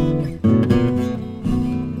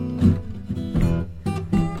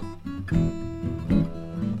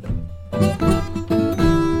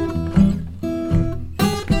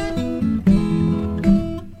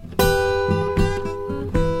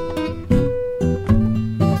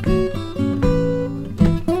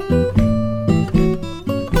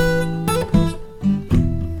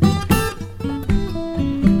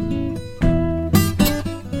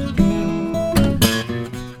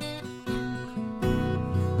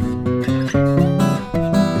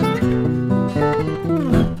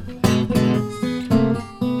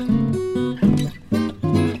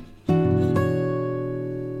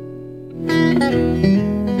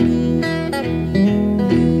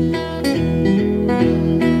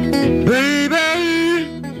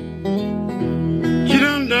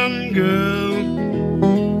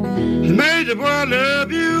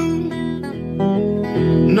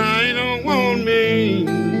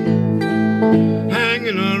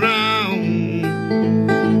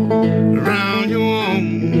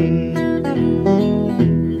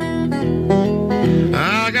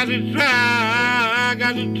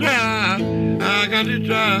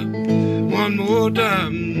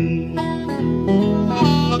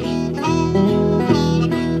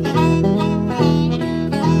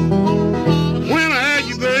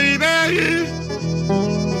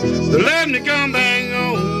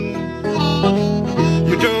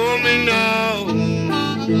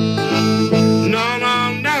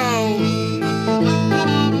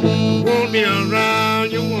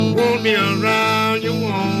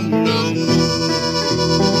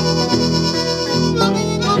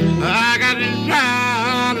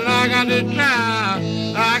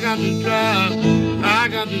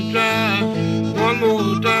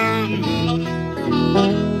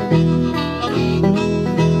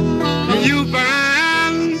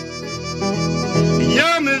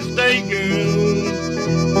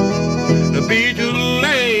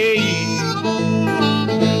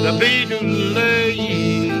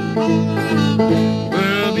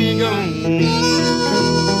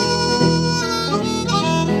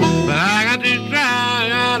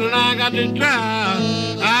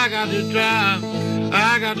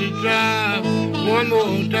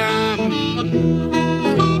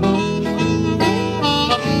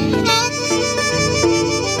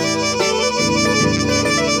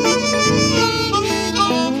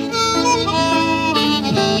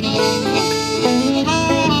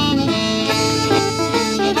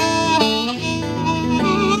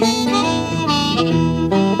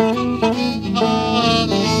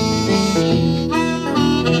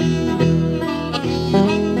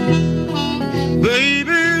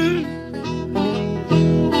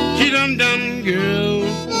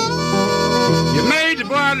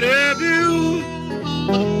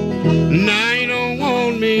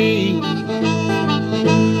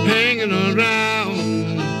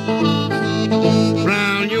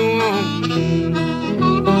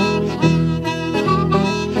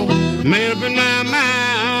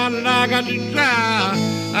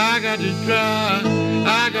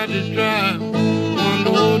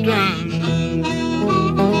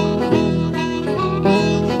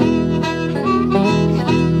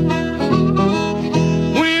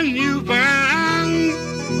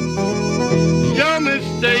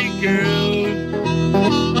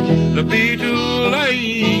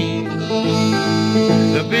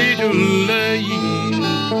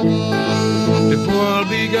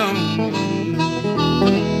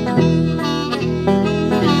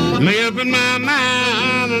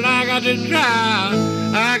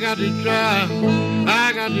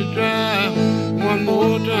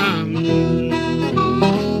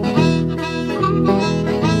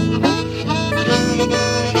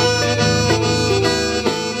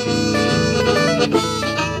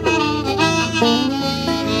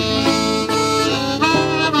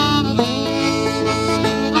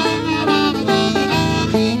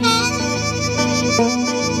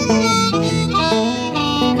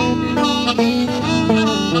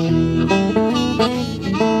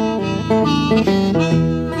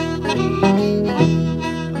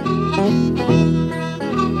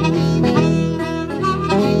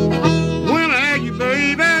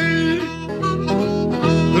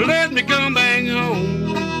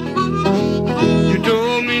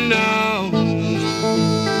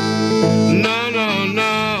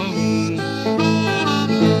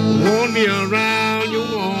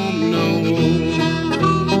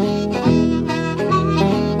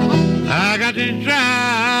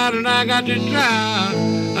 got to try,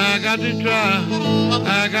 I got to try,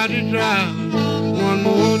 I got to try one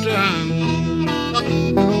more time.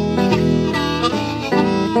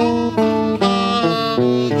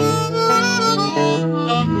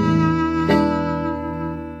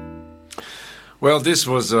 Well, this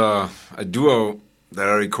was a duo that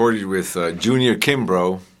I recorded with Junior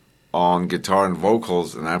Kimbrough on guitar and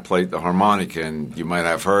vocals, and I played the harmonica. And you might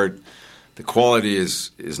have heard the quality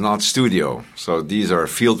is not studio, so these are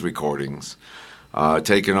field recordings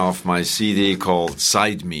taken off my CD called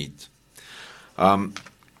Side Meat. Junior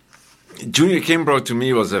Kimbrough to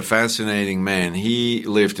me was a fascinating man. He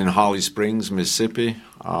lived in Holly Springs, Mississippi.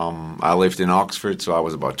 I lived in Oxford, so I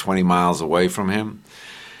was about 20 miles away from him.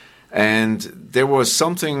 And there was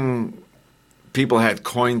something people had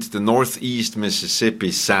coined the Northeast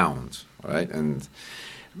Mississippi sound, right? And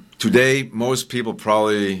today, most people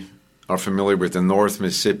probably are familiar with the North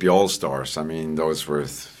Mississippi All-Stars. I mean, those were,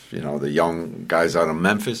 the young guys out of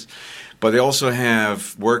Memphis. But they also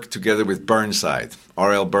have worked together with Burnside,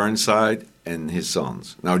 R.L. Burnside and his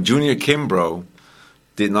sons. Now, Junior Kimbrough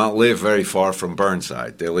did not live very far from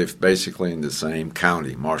Burnside. They lived basically in the same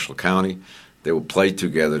county, Marshall County. They would play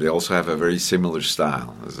together. They also have a very similar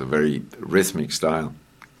style. It's a very rhythmic style.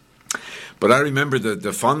 But I remember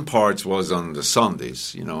the fun parts was on the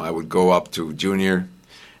Sundays. I would go up to Junior,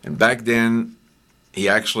 and back then he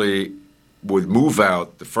actually would move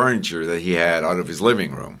out the furniture that he had out of his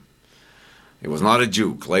living room. It was not a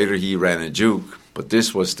juke. Later he ran a juke, but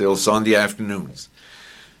this was still Sunday afternoons.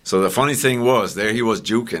 So the funny thing was, there he was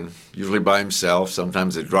juking, usually by himself,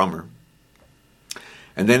 sometimes a drummer.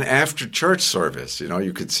 And then after church service,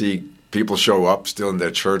 you could see people show up still in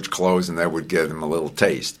their church clothes, and that would give him a little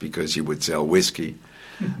taste because he would sell whiskey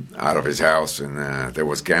out of his house, and there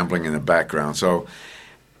was gambling in the background. So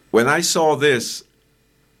when I saw this,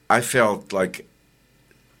 I felt like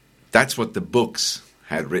that's what the books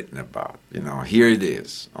had written about. Here it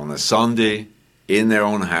is. On a Sunday, in their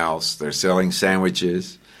own house, they're selling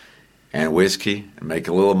sandwiches and whiskey and make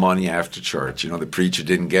a little money after church. The preacher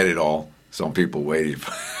didn't get it all. Some people waited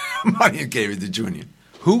for money and gave it to Junior.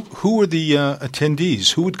 Who were the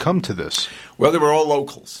attendees? Who would come to this? Well, they were all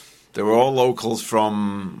locals. They were all locals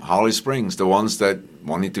from Holly Springs, the ones that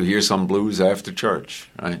wanted to hear some blues after church,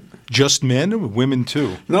 right? Just men or women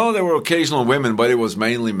too? No, there were occasional women, but it was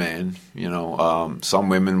mainly men. Some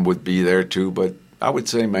women would be there too, but I would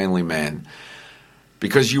say mainly men.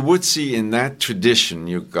 Because you would see in that tradition,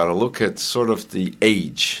 you've got to look at sort of the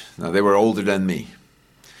age. Now, they were older than me.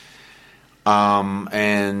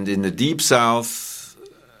 And in the Deep South,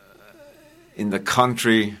 in the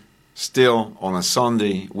country, still on a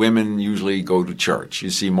Sunday, women usually go to church. You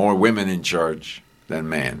see more women in church than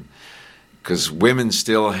men, because women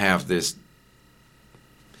still have this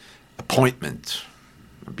appointment,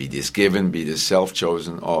 be this given, be this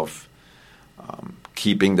self-chosen, of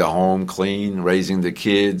keeping the home clean, raising the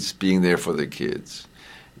kids, being there for the kids.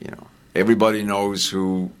 Everybody knows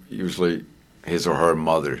who usually his or her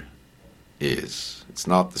mother is. It's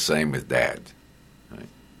not the same with dad. Right?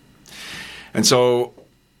 And so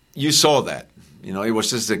you saw that. It was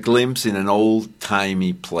just a glimpse in an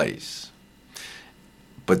old-timey place.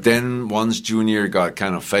 But then once Junior got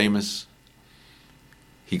kind of famous,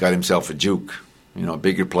 he got himself a juke, a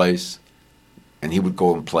bigger place, and he would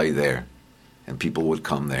go and play there, and people would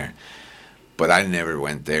come there. But I never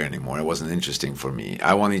went there anymore. It wasn't interesting for me.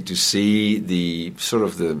 I wanted to see the sort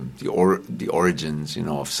of the origins,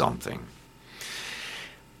 of something.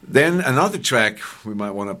 Then another track we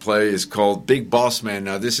might want to play is called Big Boss Man.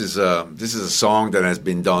 Now this is a song that has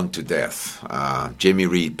been done to death, Jimmy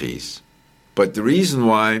Reed piece. But the reason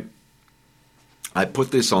why I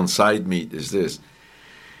put this on Side Meat is this.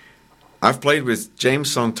 I've played with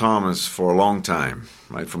James St. Thomas for a long time,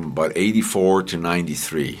 right, from about 84 to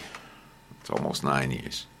 93. It's almost 9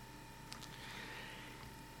 years.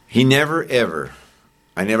 I never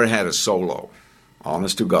had a solo,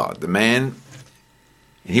 honest to God. The man,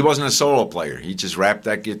 he wasn't a solo player. He just rapped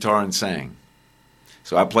that guitar and sang.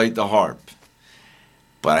 So I played the harp,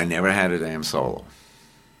 but I never had a damn solo.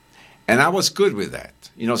 And I was good with that.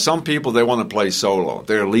 Some people, they want to play solo.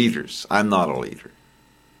 They're leaders. I'm not a leader.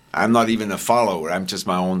 I'm not even a follower. I'm just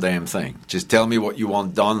my own damn thing. Just tell me what you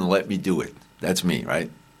want done and let me do it. That's me,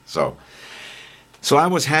 right? So I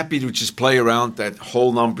was happy to just play around that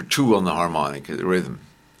whole number 2 on the harmonica, the rhythm.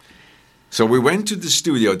 So we went to the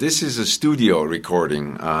studio. This is a studio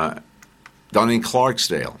recording done in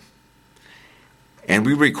Clarksdale. And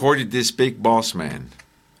we recorded this Big Boss Man.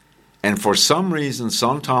 And for some reason,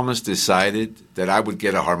 St. Thomas decided that I would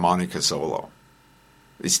get a harmonica solo.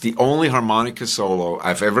 It's the only harmonica solo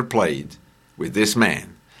I've ever played with this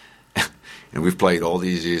man. And we've played all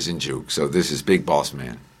these years in Juke. So this is Big Boss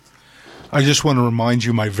Man. I just want to remind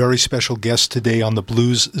you, my very special guest today on the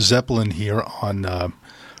Blues Zeppelin here on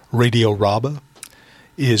Radio Rabba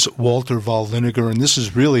is Walter Wall-Liniger, and this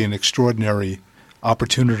is really an extraordinary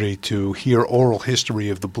opportunity to hear oral history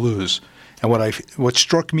of the blues. And what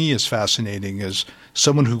struck me as fascinating is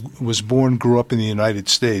someone who was born, grew up in the United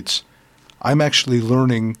States. I'm actually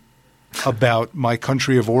learning about my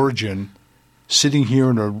country of origin, sitting here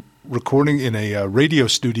in a recording in a radio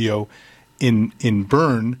studio in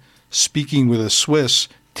Bern, speaking with a Swiss,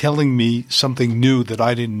 telling me something new that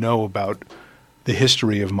I didn't know about the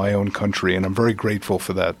history of my own country, and I'm very grateful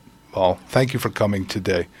for that. Well, thank you for coming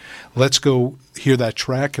today. Let's go hear that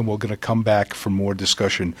track, and we're going to come back for more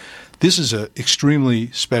discussion. This is an extremely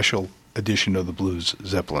special edition of the Blues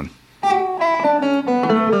Zeppelin.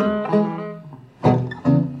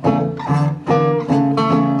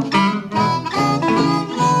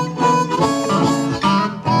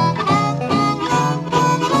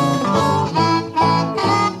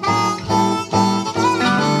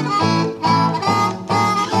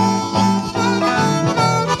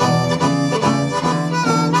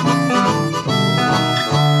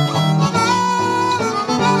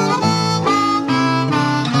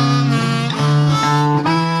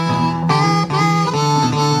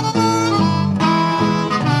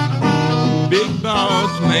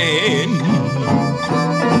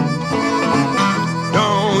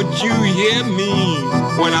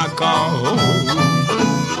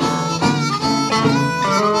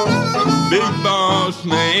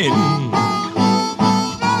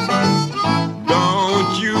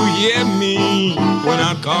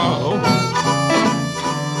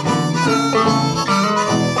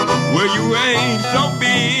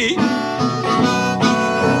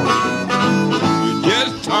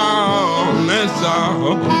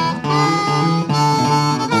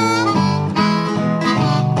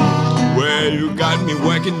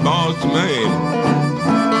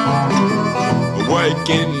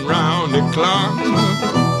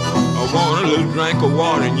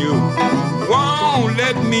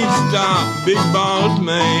 Big boss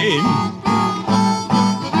man,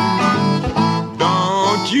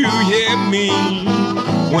 don't you hear me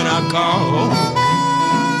when I call?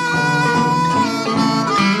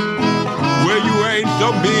 Well, you ain't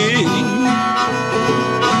so big,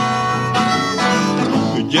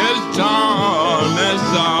 you're just tall,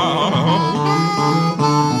 that's all.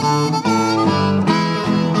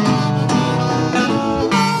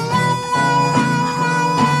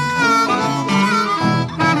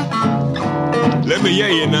 Let me hear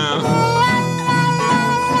you now.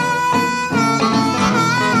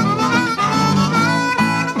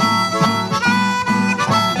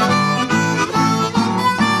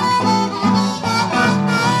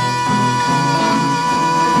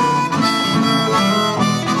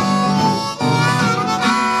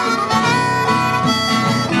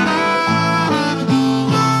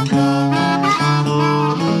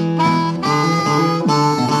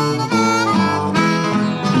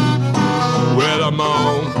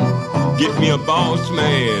 Get me a boss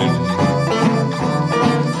man,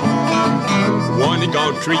 one that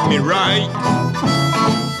gonna treat me right,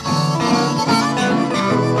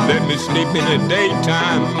 let me sleep in the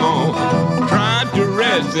daytime, try to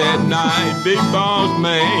rest at night. Big boss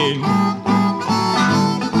man,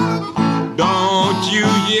 don't you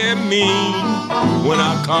hear me when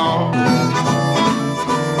I call?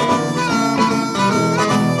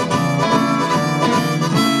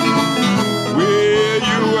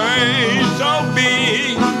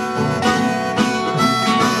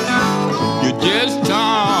 Just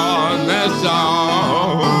talk, that's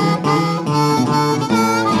all.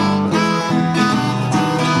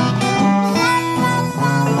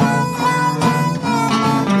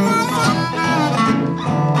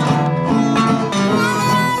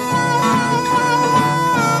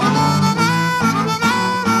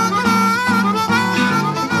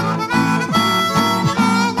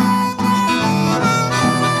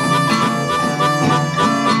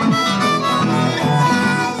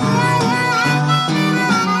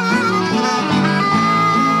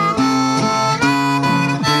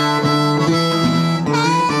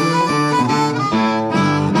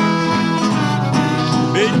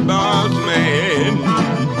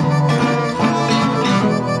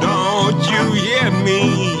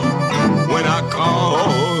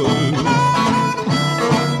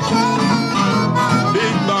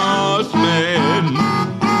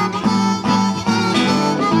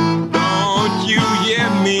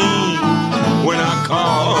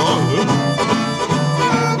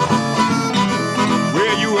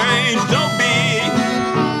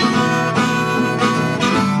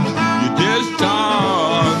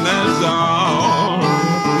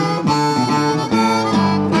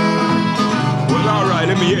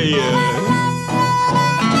 yeah.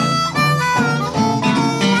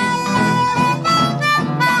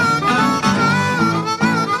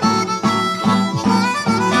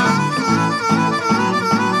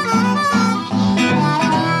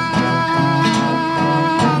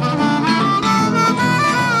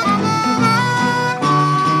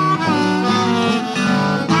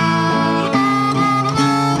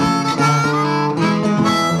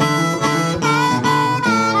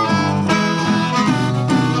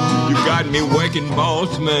 Me working,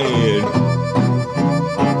 boss man,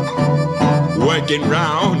 working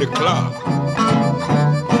round the clock.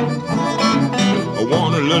 I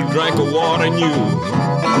want a little drink of water and you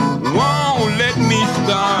won't let me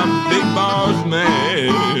stop, big boss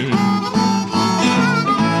man.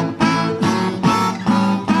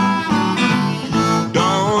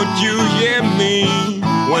 Don't you hear me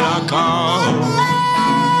when I call?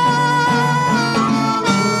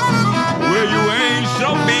 Well, you ain't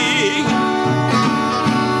so big,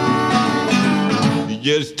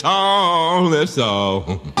 just tall, that's all.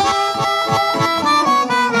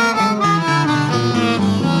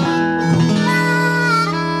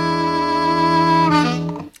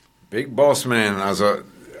 Big Boss Man,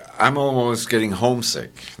 I'm almost getting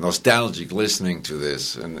homesick, nostalgic listening to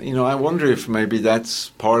this. And, I wonder if maybe that's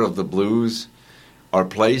part of the blues, or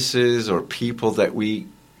places or people that we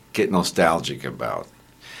get nostalgic about.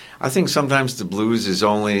 I think sometimes the blues is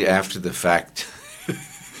only after the fact.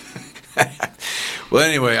 Well,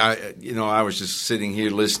 anyway, I was just sitting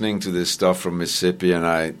here listening to this stuff from Mississippi, and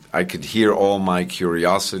I could hear all my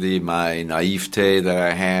curiosity, my naivete that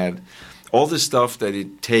I had, all the stuff that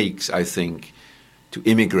it takes, I think, to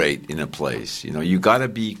immigrate in a place. You got to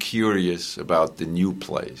be curious about the new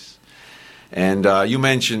place. And you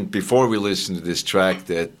mentioned before we listened to this track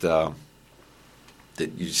that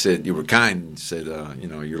you said you were kind and said,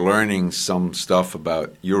 you're learning some stuff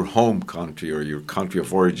about your home country or your country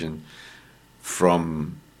of origin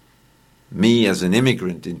from me as an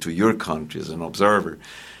immigrant into your country as an observer.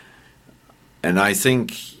 And I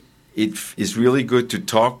think it is really good to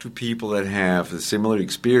talk to people that have a similar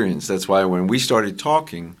experience. That's why when we started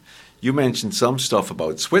talking, you mentioned some stuff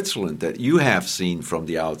about Switzerland that you have seen from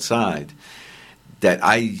the outside that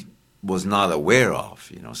I was not aware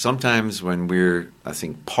of. Sometimes when we're, I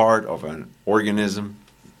think, part of an organism,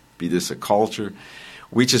 be this a culture,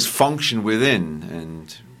 we just function within,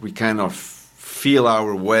 and we kind of feel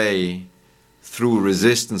our way through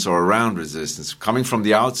resistance or around resistance. Coming from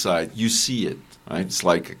the outside, you see it, right? It's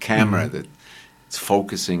like a camera that's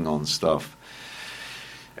focusing on stuff.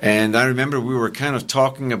 And I remember we were kind of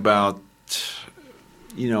talking about,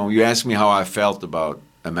 you asked me how I felt about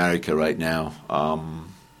America right now.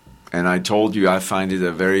 And I told you I find it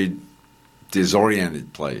a very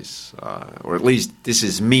disoriented place, or at least this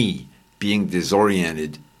is me being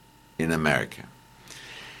disoriented in America.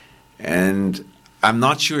 And I'm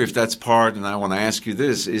not sure if that's part, and I want to ask you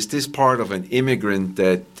this, is this part of an immigrant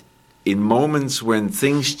that in moments when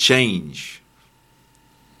things change,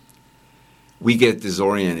 we get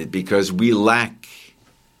disoriented because we lack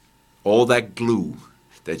all that glue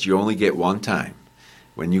that you only get one time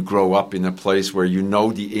when you grow up in a place where you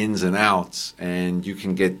know the ins and outs, and you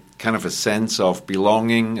can get kind of a sense of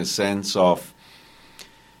belonging, a sense of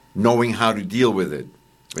knowing how to deal with it.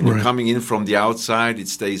 When you're coming in from the outside, it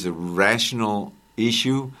stays a rational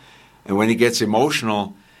issue. And when it gets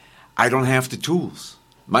emotional, I don't have the tools.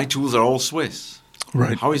 My tools are all Swiss.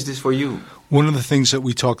 Right. How is this for you? One of the things that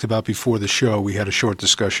we talked about before the show, we had a short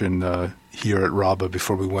discussion here at Rabba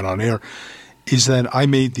before we went on air, is that I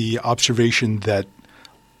made the observation that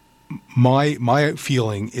my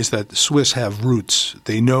feeling is that the Swiss have roots.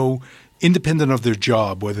 They know, independent of their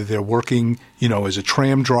job, whether they're working, as a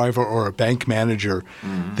tram driver or a bank manager,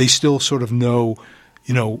 they still sort of know,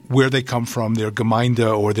 where they come from, their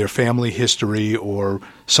Gemeinde or their family history or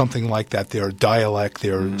something like that, their dialect,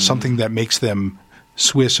 their something that makes them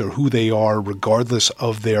Swiss or who they are, regardless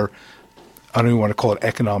of their, I don't even want to call it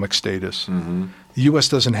economic status. The U.S.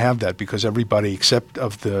 doesn't have that because everybody except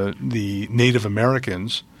of the Native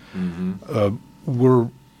Americans were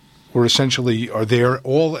essentially are there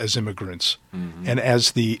all as immigrants. And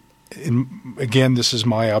as again, this is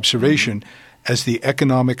my observation, as the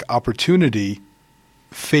economic opportunity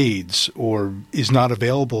fades or is not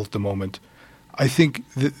available at the moment, I think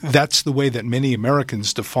that's the way that many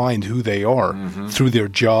Americans defined who they are, through their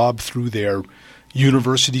job, through their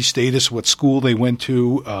university status, what school they went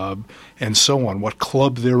to, and so on, what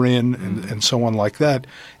club they're in, and so on like that.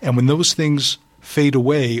 And when those things fade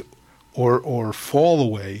away or fall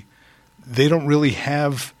away, they don't really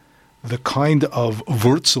have the kind of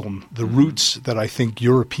Wurzeln, the roots that I think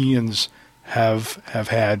Europeans have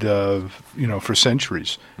had, for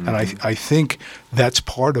centuries. Mm-hmm. And I think that's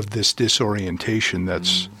part of this disorientation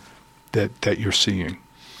that you're seeing.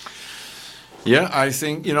 Yeah, I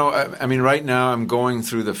think, right now I'm going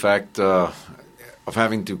through the fact of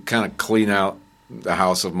having to kind of clean out the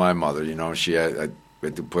house of my mother. I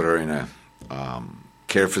had to put her in a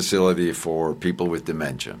care facility for people with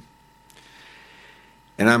dementia.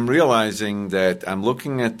 And I'm realizing that I'm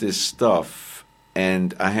looking at this stuff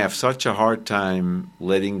and I have such a hard time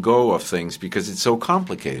letting go of things because it's so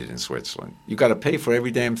complicated in Switzerland. You got to pay for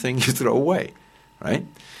every damn thing you throw away, right?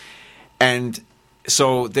 And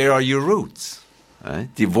so there are your roots,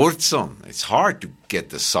 right? Die Wurzeln. It's hard to get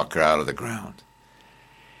the sucker out of the ground.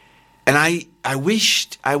 And I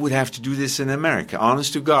wished I would have to do this in America.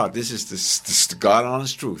 Honest to God, this is the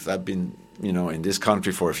God-honest truth. I've been, in this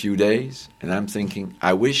country for a few days, and I'm thinking,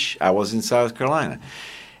 I wish I was in South Carolina.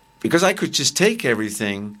 Because I could just take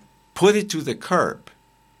everything, put it to the curb.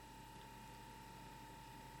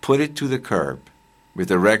 Put it to the curb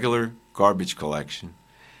with a regular garbage collection,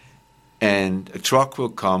 and a truck will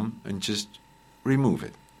come and just remove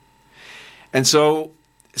it. And so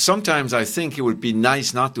sometimes I think it would be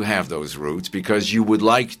nice not to have those roots because you would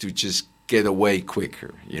like to just get away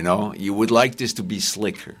quicker, You would like this to be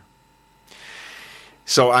slicker.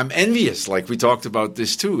 So I'm envious, like we talked about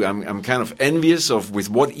this too. I'm kind of envious of with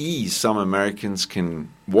what ease some Americans can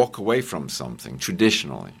walk away from something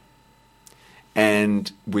traditionally.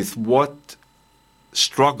 And with what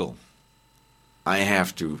struggle I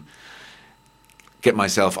have to get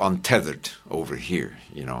myself untethered over here,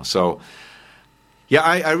 So, yeah,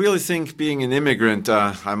 I really think being an immigrant,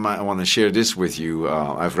 I want to share this with you.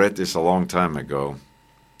 I've read this a long time ago,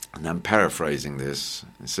 and I'm paraphrasing this.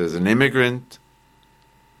 It says, an immigrant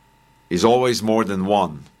is always more than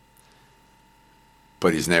one,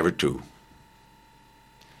 but he's never two.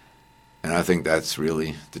 And I think that's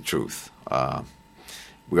really the truth.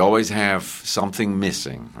 We always have something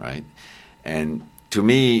missing, right? And to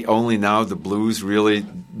me, only now the blues really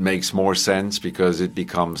makes more sense because it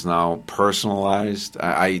becomes now personalized.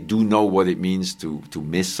 I do know what it means to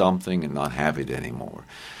miss something and not have it anymore.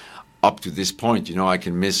 Up to this point, I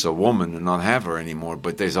can miss a woman and not have her anymore,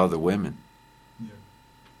 but there's other women.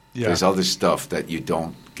 Yeah. There's other stuff that you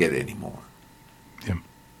don't get anymore. Yeah.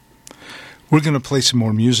 We're going to play some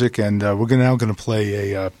more music, and we're now going to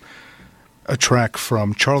play a track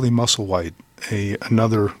from Charlie Musselwhite,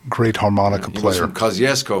 another great harmonica player. He was from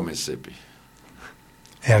Kosciuszko, Mississippi.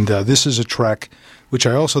 And this is a track which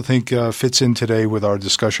I also think fits in today with our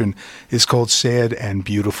discussion. It's called Sad and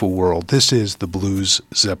Beautiful World. This is the Blues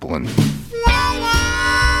Zeppelin.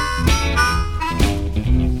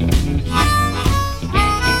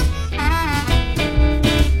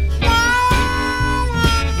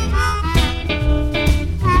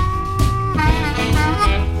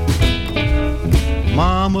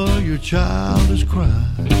 Mama, your child is crying.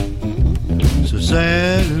 It's a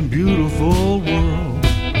sad and beautiful world.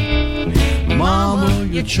 Mama,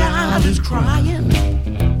 your child is crying.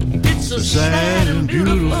 It's a sad and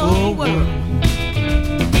beautiful world.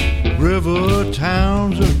 River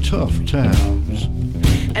towns are tough towns,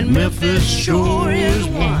 and Memphis sure is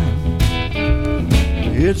one.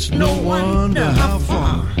 It's no wonder how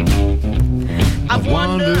far I've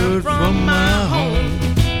wandered from my home.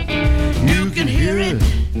 You can hear it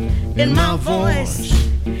in my voice,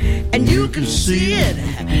 and you can see it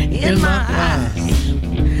in my eyes.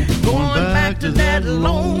 Going back to that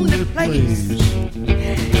lonely place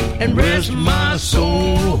and rest my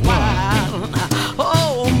soul a while.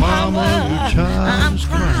 Oh, mama, I'm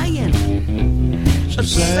crying. A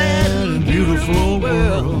sad and beautiful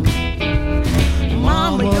world.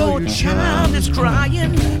 Mama, your child is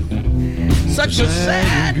crying. Such a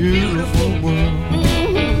sad, beautiful world.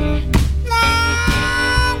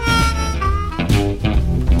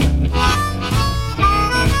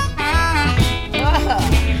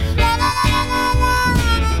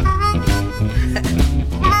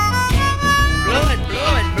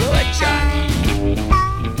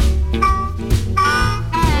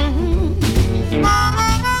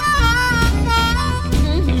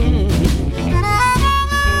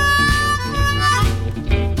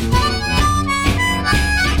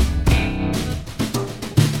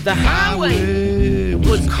 The highway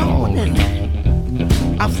was calling.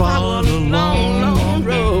 I followed a long, long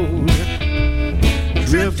road,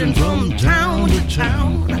 drifting from town to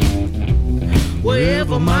town,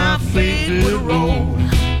 wherever my fate would roll.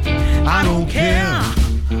 I don't care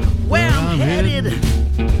where I'm headed.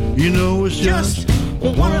 It's just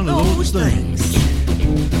one of those things.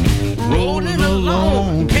 Rolling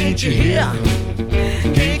along, can't you hear?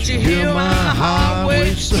 Can't you hear my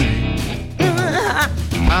highway sing?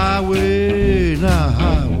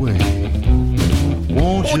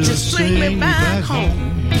 take me back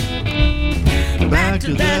home, back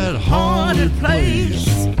to that haunted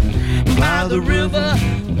place by the river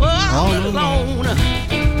all alone.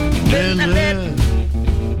 Then let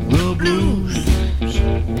the blues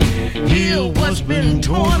heal what's been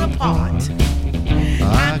torn apart.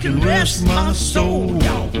 I can rest my soul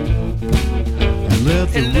down and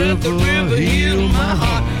let the river heal my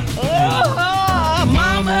heart. Oh,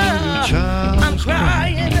 mama, I'm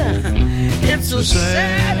crying. It's a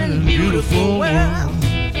sad and beautiful world.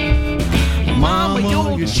 Mama,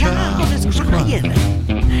 your child is crying.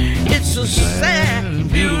 It's a sad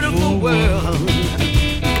and beautiful world.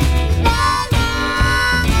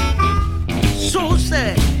 So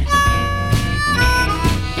sad.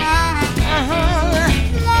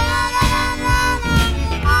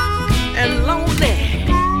 And lonely.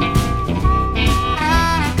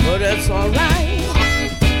 But that's alright.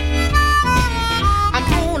 I'm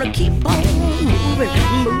gonna keep on moving.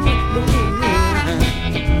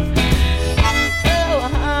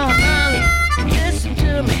 Oh, listen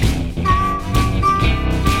to me.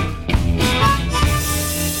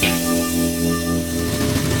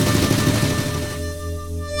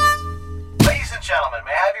 Ladies and gentlemen,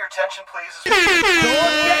 may I have your attention, please? Don't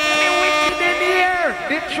get me wicked in the air.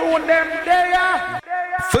 It's schon them there.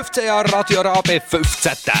 15 Jahre Radio Rabe,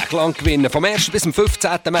 15 Tage lang gewinnen. Vom 1. bis zum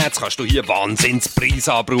 15. März kannst du hier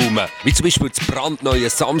Wahnsinnspreise abräumen. Wie zum Beispiel das brandneue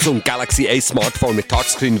Samsung Galaxy A Smartphone mit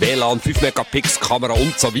Touchscreen, WLAN, 5 Megapixel Kamera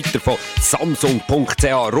und so weiter von Samsung.ch.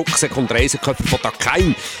 Rucksäcke und Reiseköpfe von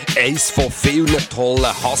Dakain. Eins von vielen tollen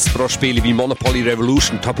Hasbro-Spielen wie Monopoly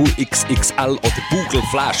Revolution, Tabu XXL oder Google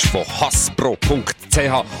Flash von hasbro.ch.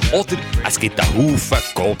 Oder es gibt einen Haufen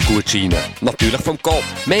Coop-Gutscheine. Natürlich vom Coop.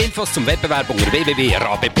 Mehr Infos zum Wettbewerb unter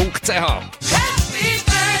www.rabe.ch. Happy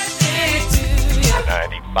birthday to you.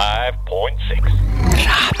 95.6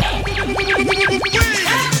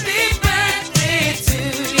 Happy birthday to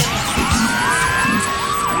you.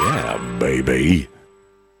 Yeah, baby.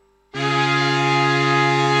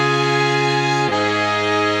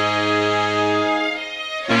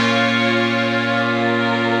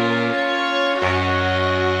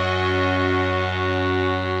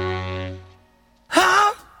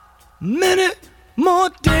 How many more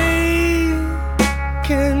days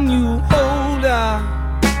can you hold out?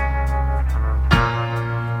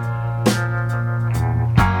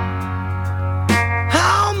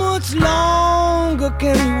 How much longer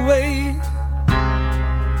can you wait?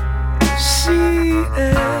 She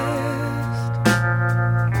asked.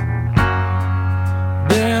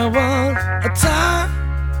 There was a time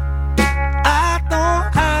I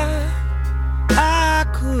thought I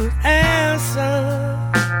could answer,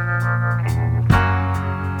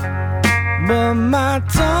 but my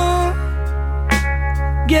tongue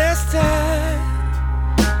gets tired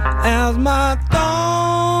as my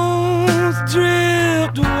thoughts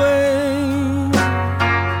drift away.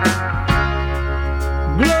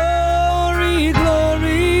 Glory,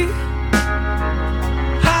 glory,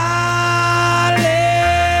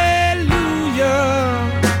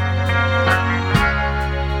 hallelujah.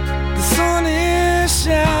 The sun is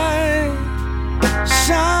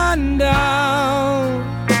shining down.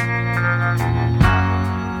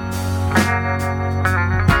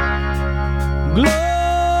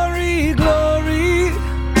 Glory, glory,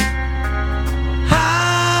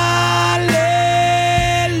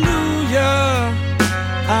 hallelujah.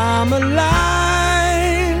 I'm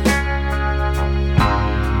alive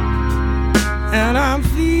and I'm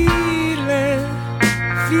feeling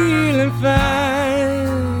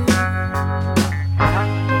fine.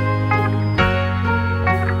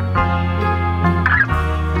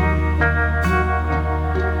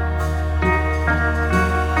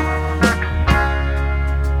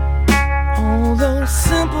 All those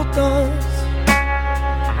simple thoughts,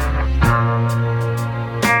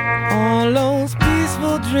 all those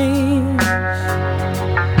peaceful dreams,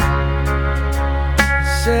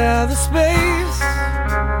 share the space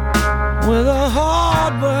with a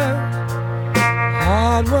hard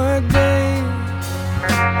work day.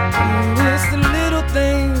 It's the little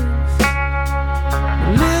things,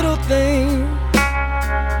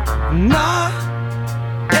 not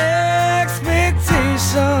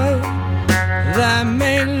expectation that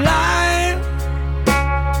make life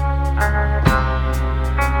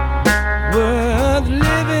worth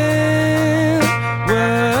living,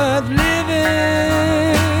 worth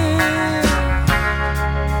living.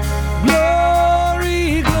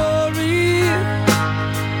 Glory, glory,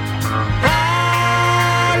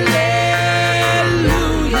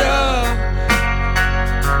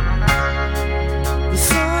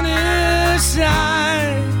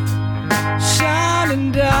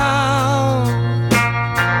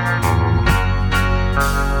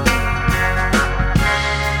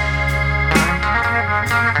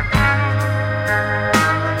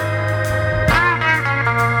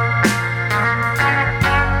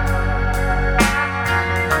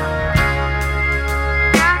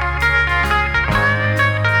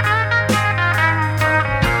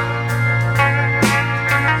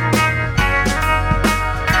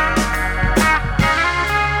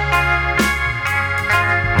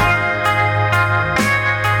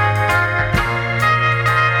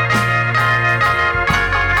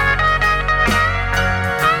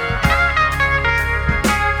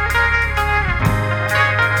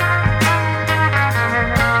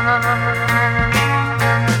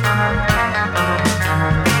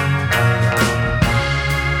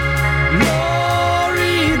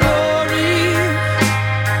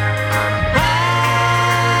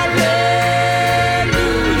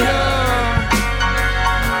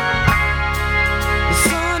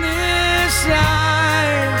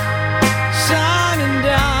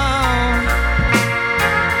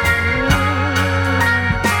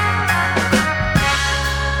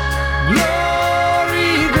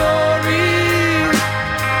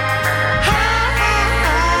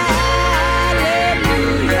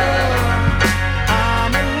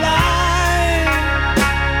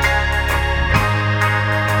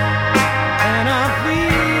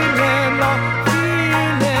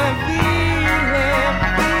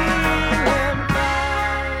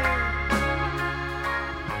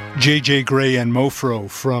 J.J. Grey and Mofro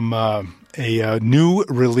from a new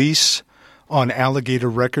release on Alligator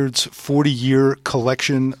Records, 40-year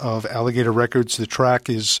collection of Alligator Records. The track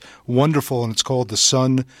is wonderful, and it's called The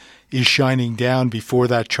Sun is Shining Down. Before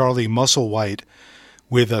that, Charlie Musselwhite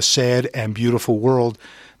with A Sad and Beautiful World.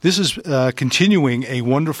 This is continuing a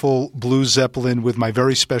wonderful Blues Zeppelin with my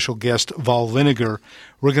very special guest, Val Liniger.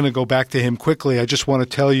 We're going to go back to him quickly. I just want to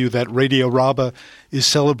tell you that Radio Rabba is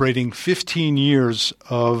celebrating 15 years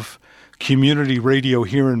of community radio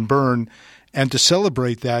here in Bern, and to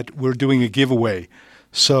celebrate that, we're doing a giveaway.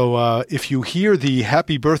 So if you hear the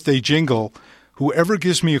happy birthday jingle, whoever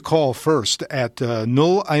gives me a call first at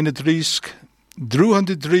 031 330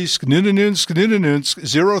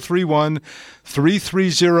 031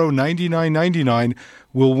 330 9999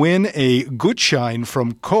 will win a Gutschein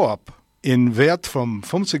from Coop in Wert from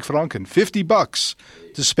 50 Franken, $50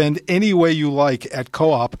 to spend any way you like at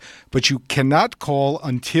Coop, but you cannot call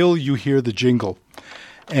until you hear the jingle.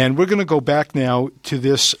 And we're going to go back now to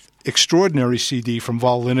this extraordinary CD from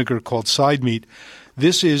Val Liniger called Side Meat.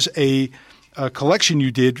 This is a collection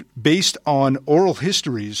you did based on oral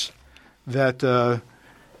histories that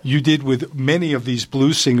you did with many of these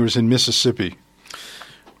blues singers in Mississippi.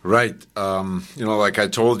 Right. Like I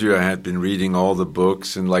told you, I had been reading all the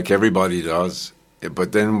books, and like everybody does.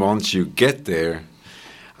 But then once you get there,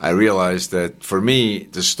 I realized that for me,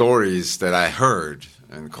 the stories that I heard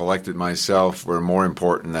and collected myself were more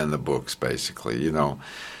important than the books, basically,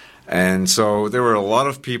 And so there were a lot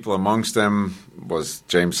of people. Amongst them was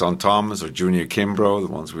Jameson Thomas or Junior Kimbrough,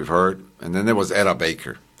 the ones we've heard. And then there was Etta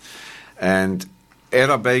Baker. And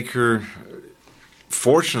Etta Baker,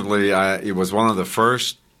 fortunately, it was one of the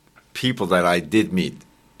first people that I did meet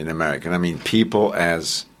in America. And I mean people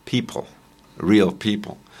as people, real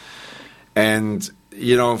people. And,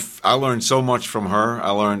 I learned so much from her.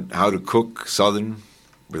 I learned how to cook Southern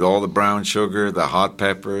with all the brown sugar, the hot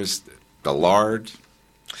peppers, the lard.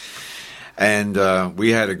 And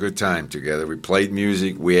we had a good time together. We played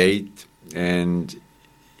music, we ate, and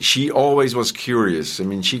she always was curious. I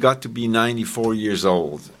mean, she got to be 94 years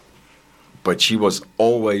old, but she was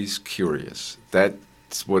always curious.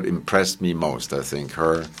 That's what impressed me most, I think,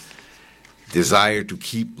 her desire to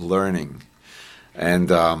keep learning. And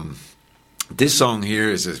this song here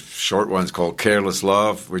is a short one. It's called Careless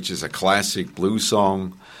Love, which is a classic blues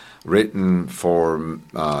song written for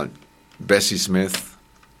Bessie Smith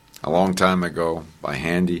a long time ago by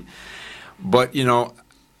Handy. But,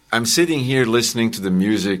 I'm sitting here listening to the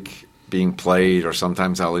music being played, or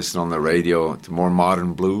sometimes I listen on the radio to more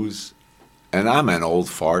modern blues, and I'm an old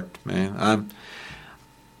fart, man.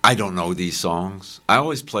 I don't know these songs. I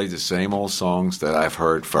always play the same old songs that I've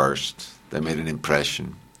heard first that made an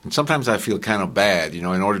impression. And sometimes I feel kind of bad, in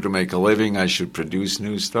order to make a living, I should produce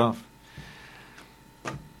new stuff.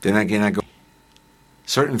 Then again, I go,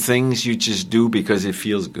 certain things you just do because it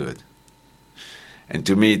feels good. And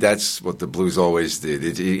to me, that's what the blues always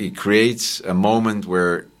did. It creates a moment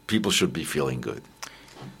where people should be feeling good.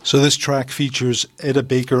 So this track features Etta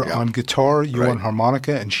Baker on guitar, you on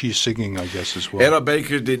harmonica, and she's singing, I guess, as well. Etta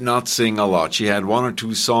Baker did not sing a lot. She had one or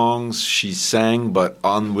two songs she sang, but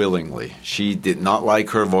unwillingly. She did not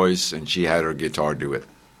like her voice, and she had her guitar do it.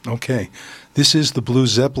 Okay. This is the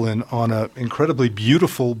Blues Zeppelin on an incredibly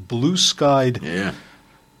beautiful blue-skied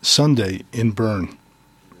Sunday in Bern.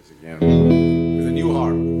 With a new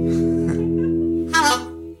harp.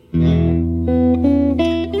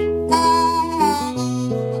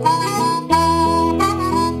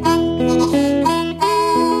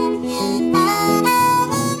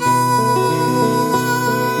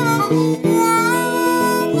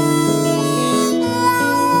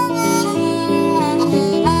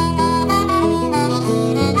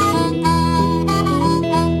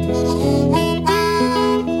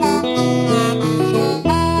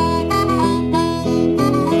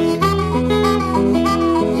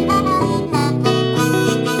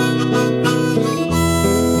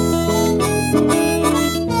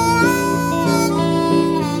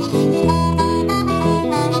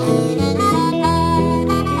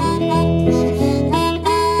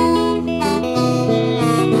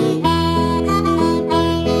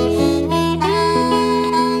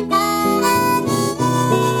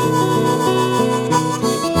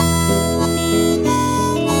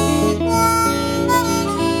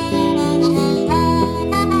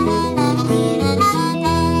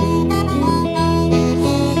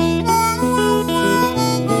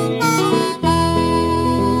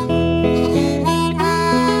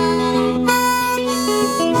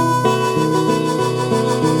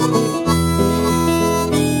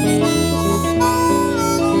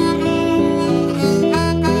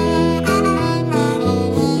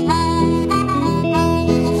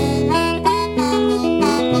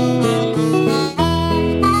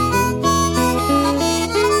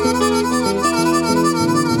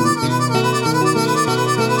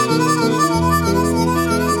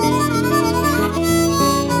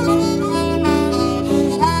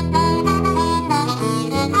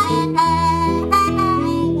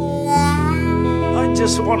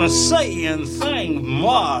 just want to say and thank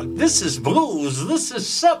Mark. This is Blues. This is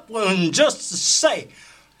Zeppelin. Just to say,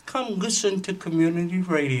 come listen to community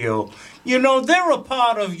radio. You know, they're a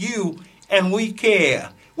part of you, and we care.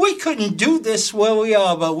 We couldn't do this where we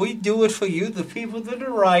are, but we do it for you, the people that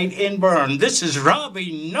are right in Bern. This is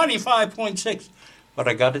Robbie 95.6. But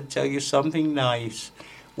I got to tell you something nice.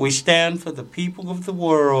 We stand for the people of the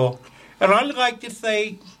world. And I'd like to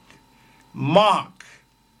thank Mark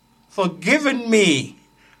for giving me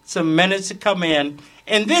some minutes to come in.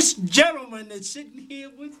 And this gentleman that's sitting here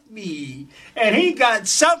with me, and he got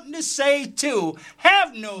something to say too.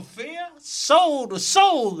 Have no fear. Soul to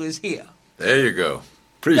soul is here. There you go.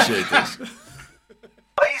 Appreciate this.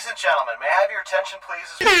 Ladies and gentlemen, may I have your attention, please?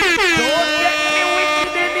 Don't get me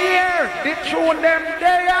wicked in the air. Did you them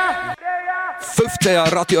there? 15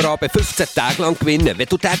 Jahre Radiorabe, 15 Tage lang gewinnen. Wenn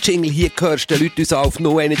du diesen Jingle hier hörst, dann Leute uns auf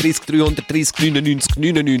 031 330 99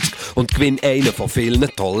 99 und gewinn einen von vielen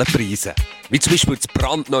tollen Preisen. Wie zum Beispiel das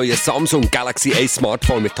brandneue Samsung Galaxy A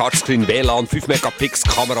Smartphone mit Touchscreen, WLAN, 5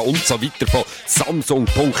 Megapixel Kamera und so weiter von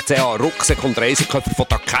Samsung.ch, Rucksack und Reiseköpfer von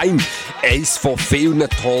Dakeim. Eins von vielen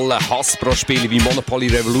tollen Hasbro-Spielen wie Monopoly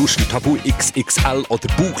Revolution, Tabu XXL oder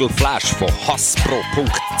Google Flash von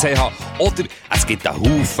hasbro.ch. Oder es gibt einen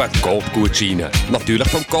Haufen Coop-Gutscheine. Natürlich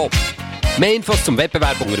vom Coop. Mehr Infos zum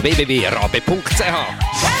Wettbewerb unter www.rabe.ch.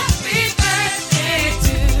 Happy birthday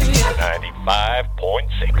to you.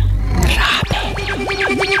 95.6. Happy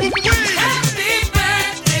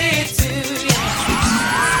birthday to you.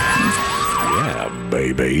 Yeah,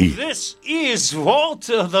 baby. This is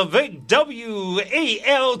Walter, the big W-A-L-T.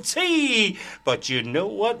 But you know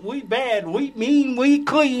what? We bad, we mean, we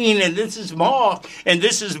clean. And this is Mark, and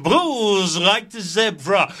this is Blues like the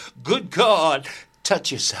zebra. Good God,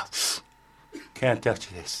 touch yourself. Can't touch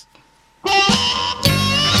this.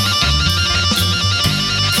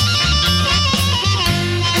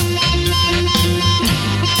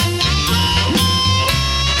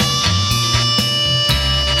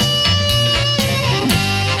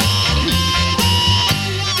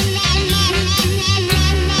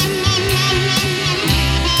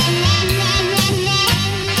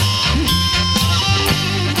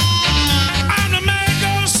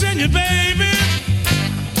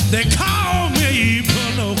 They call me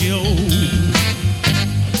Pinocchio.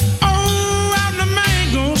 Oh, I'm the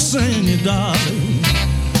man gonna sing you, darling.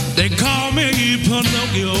 They call me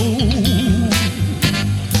Pinocchio.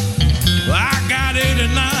 I got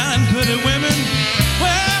 89 pretty women,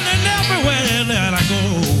 well, and everywhere that I go.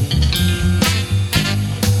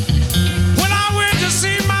 When I went to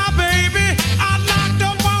see my baby, I knocked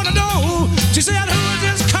up on the door. She said, who is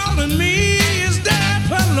this calling me? Is that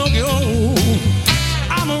Pinocchio?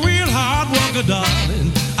 I'm a real hard worker,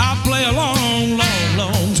 darling. I play a long, long,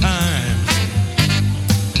 long time.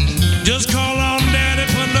 Just call on Daddy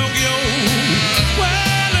Pinocchio.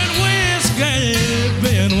 Well, and whiskey,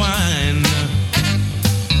 beer and wine.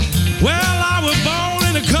 Well, I was born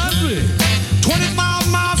in the country, 25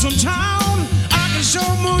 miles from town. I can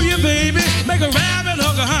sure move you, baby, make a rabbit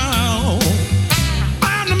hook a hound.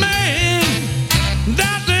 I'm the man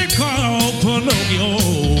that they call Pinocchio.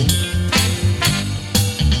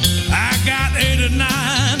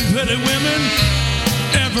 89 pretty women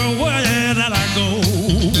everywhere that I go.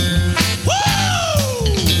 Woo!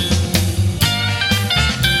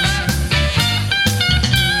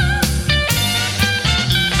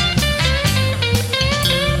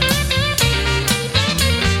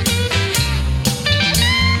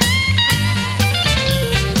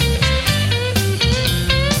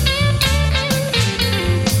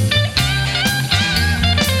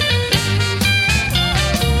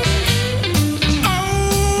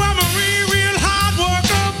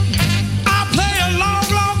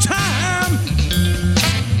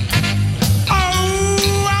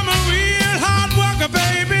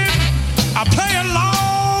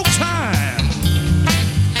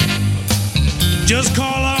 Just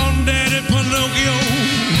call on Daddy Pinocchio.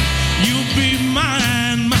 You'll be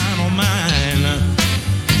mine, mine, oh mine.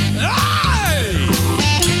 Hey!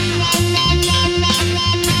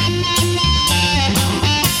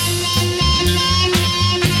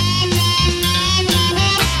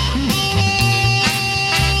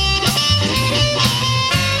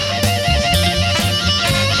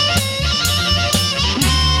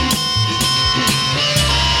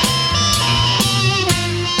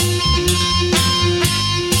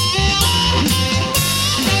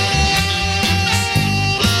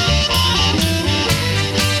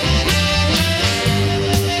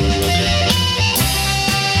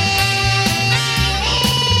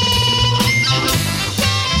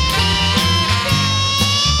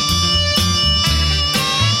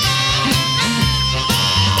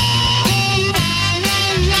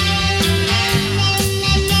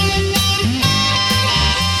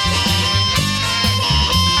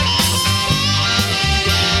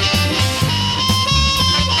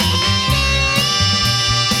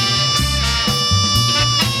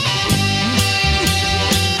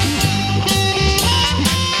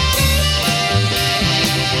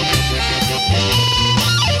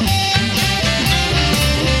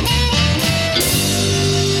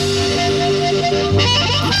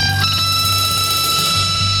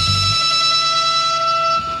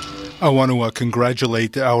 I want to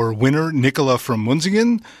congratulate our winner, Nicola from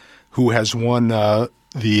Munzingen, who has won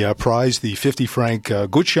the prize, the 50 franc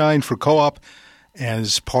Gutschein for co-op,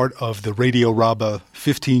 as part of the Radio Rabba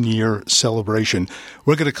 15-year celebration.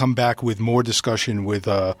 We're going to come back with more discussion with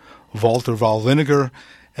Walter Wallwiniger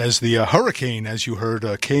as the hurricane, as you heard,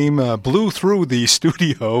 blew through the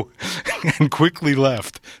studio and quickly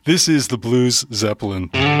left. This is the Blues Zeppelin.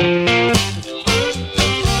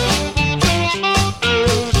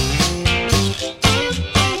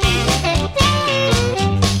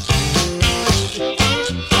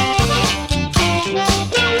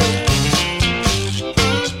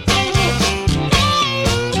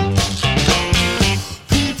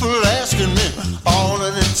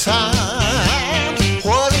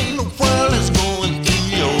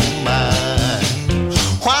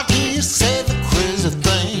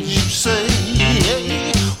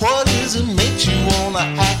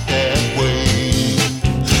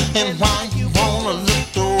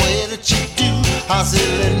 I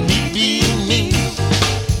said, let me be me,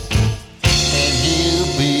 and he'll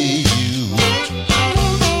be you.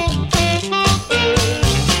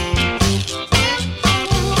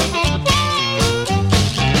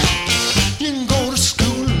 You can go to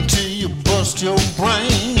school until you bust your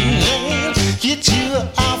brain, get you an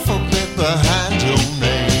alphabet behind your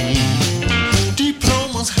name,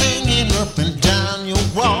 diplomas hanging up and down your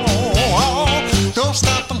wall. Don't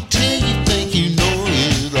stop until you think you know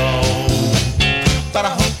it all. But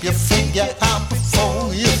I hope you figure out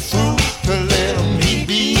before you're through to let me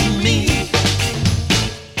be me,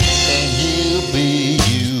 and he'll be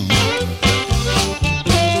you.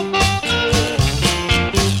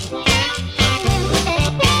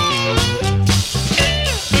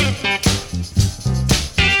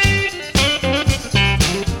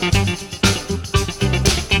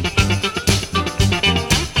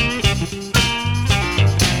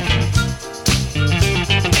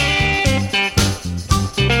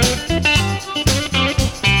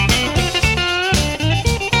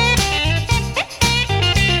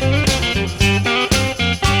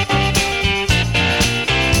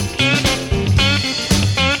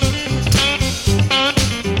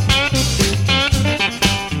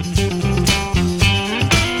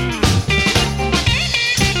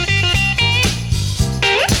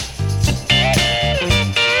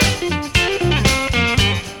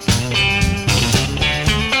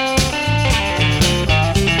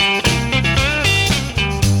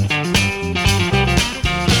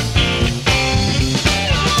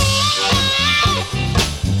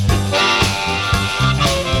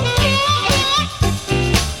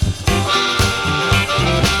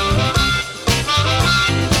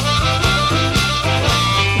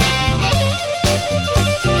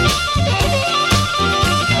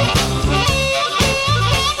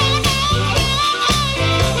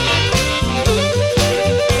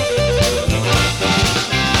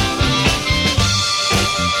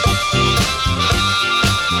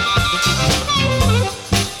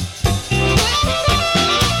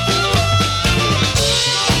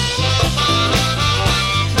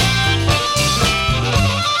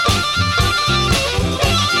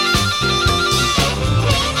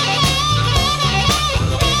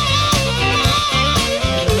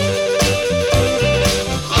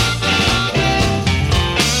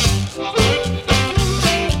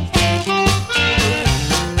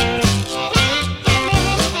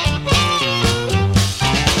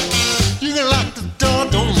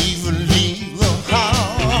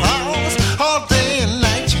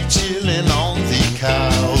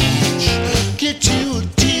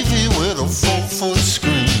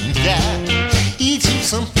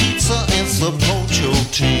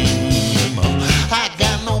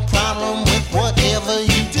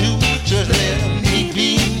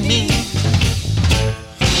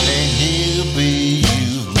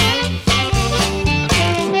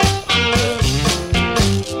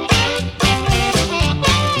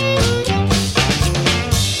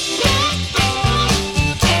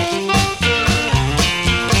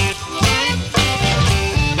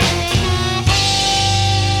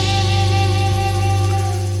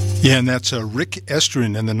 Yeah, and that's Rick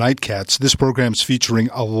Estrin and the Nightcats. This program's featuring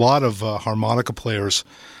a lot of harmonica players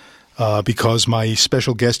because my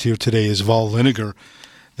special guest here today is Wallwiniger.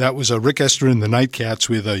 That was Rick Estrin and the Nightcats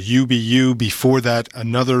with UBU. Before that,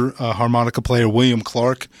 another harmonica player, William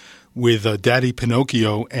Clark, with Daddy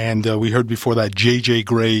Pinocchio. And we heard before that J.J.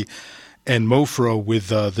 Gray and Mofro with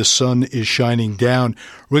The Sun is Shining Down.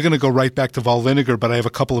 We're going to go right back to Wallwiniger, but I have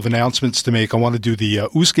a couple of announcements to make. I want to do the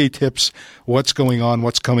Uske tips, what's going on,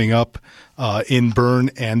 what's coming up in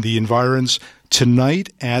Bern and the environs.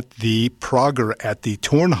 Tonight at the Prager at the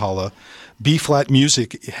Turnhalle, B-flat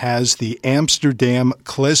Music has the Amsterdam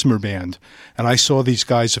Klezmer Band, and I saw these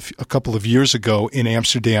guys a couple of years ago in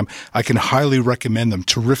Amsterdam. I can highly recommend them.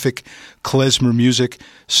 Terrific klezmer music.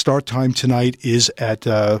 Start time tonight is at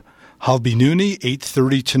Halbe Nooni,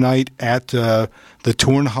 8:30 tonight at the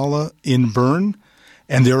Turnhalle in Bern.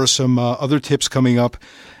 And there are some other tips coming up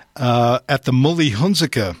at the Mully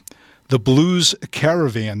Hunziker, the Blues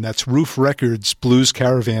Caravan. That's Roof Records Blues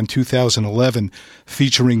Caravan 2011,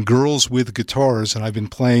 featuring girls with guitars. And I've been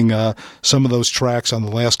playing some of those tracks on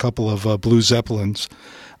the last couple of Blue Zeppelins.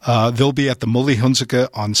 They'll be at the Mully Hunziker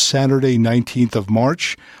on Saturday, 19th of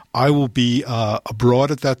March. I will be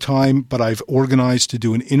abroad at that time, but I've organized to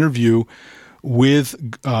do an interview with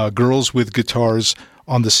girls with guitars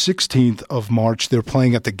on the 16th of March. They're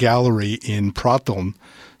playing at the Gallery in Pratteln.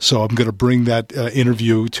 So I'm going to bring that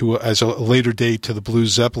interview as a later date to the Blue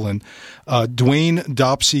Zeppelin. Dwayne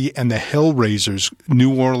Dopsy and the Hellraisers,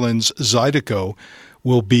 New Orleans Zydeco,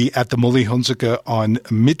 will be at the Mully Hunziker on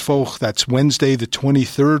Mittwoch. That's Wednesday, the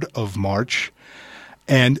 23rd of March.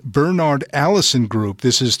 And Bernard Allison Group,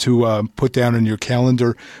 this is to put down in your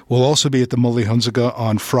calendar, will also be at the Mully Hunziker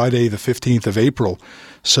on Friday, the 15th of April.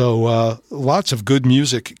 So lots of good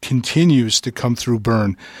music continues to come through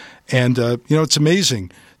Bern. And, it's amazing.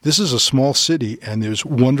 This is a small city, and there's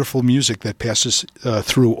wonderful music that passes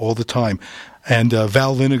through all the time. And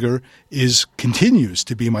Val Liniger continues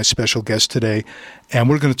to be my special guest today. And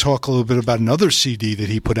we're going to talk a little bit about another CD that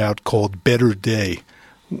he put out called Better Day.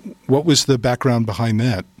 What was the background behind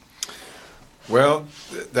that? Well,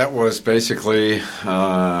 that was basically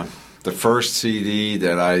the first CD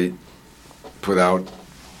that I put out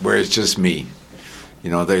where it's just me.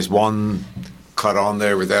 There's one cut on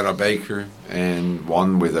there with Anna Baker and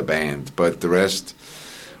one with a band, but the rest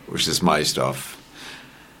was just my stuff.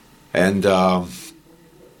 And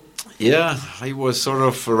it was sort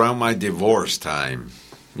of around my divorce time,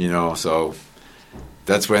 so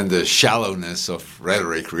that's when the shallowness of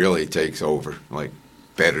rhetoric really takes over, like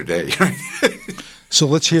Better Day. So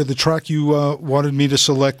let's hear the track you wanted me to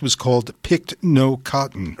select was called Picked No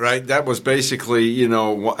Cotton. Right, that was basically,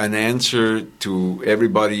 an answer to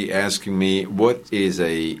everybody asking me, what is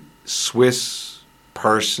a Swiss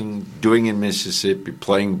person doing in Mississippi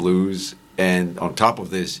playing blues, and on top of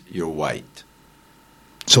this, you're white.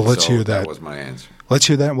 So let's hear that. That was my answer. Let's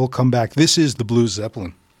hear that, and we'll come back. This is the Blue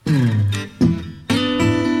Zeppelin.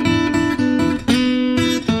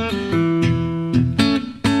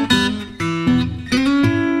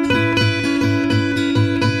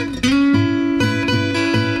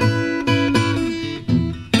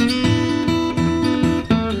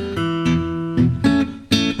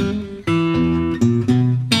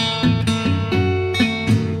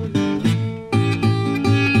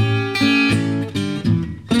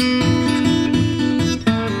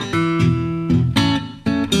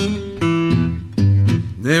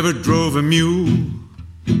 Never drove a mule,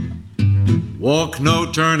 walked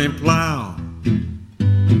no turning plow,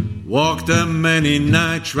 walked a many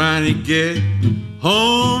nights trying to get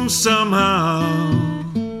home somehow.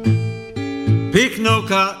 Pick no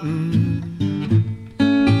cotton,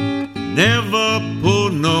 never pull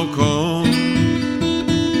no corn.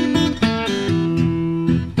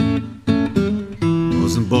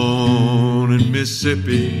 Wasn't born in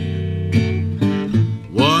Mississippi,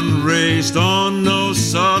 wasn't raised on no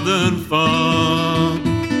southern farm.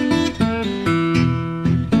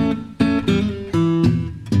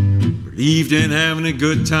 Believed in having a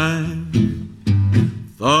good time,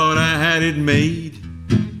 thought I had it made.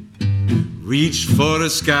 Reached for the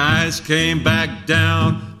skies, came back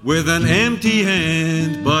down with an empty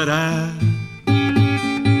hand. But I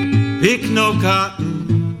picked no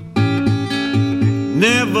cotton,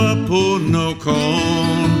 never pulled no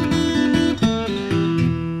corn.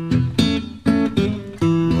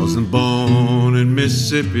 Wasn't born in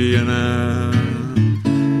Mississippi, and I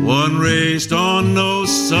wasn't raised on no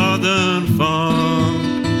southern farm.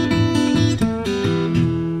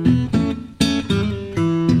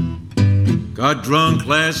 Got drunk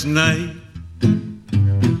last night,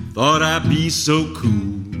 thought I'd be so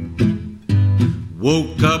cool.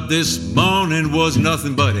 Woke up this morning, was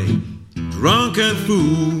nothing but a drunken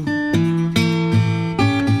fool.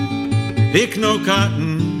 Pick no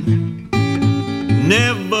cotton,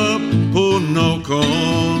 never pull no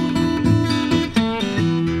corn.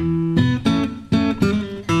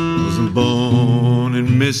 Wasn't born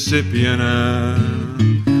in Mississippi, and I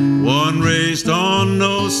wasn't raised on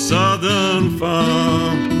no southern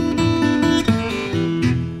farm.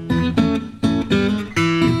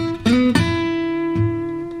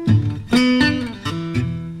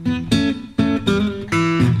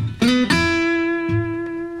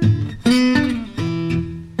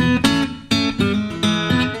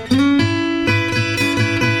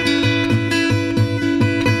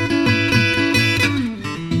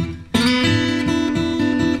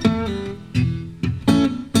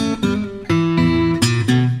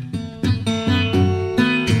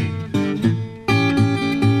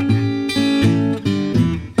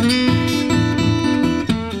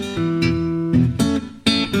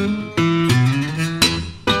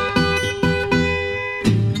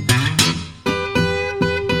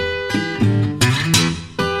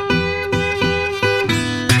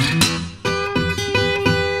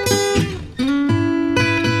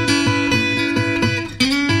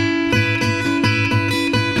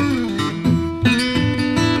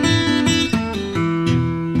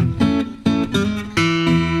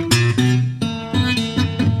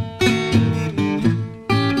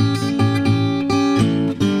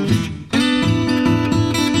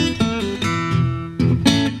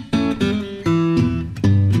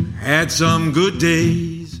 Had some good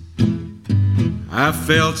days, I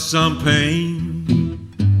felt some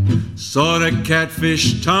pain. Saw the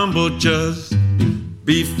catfish tumble just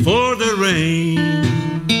before the rain.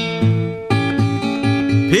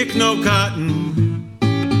 Pick no cotton,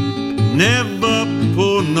 never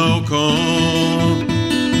pull no corn.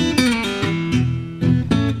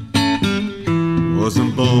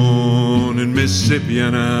 Wasn't born in Mississippi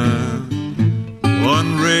and I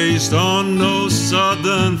wasn't raised on no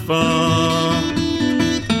southern farm.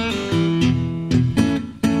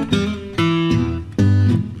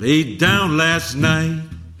 Laid down last night,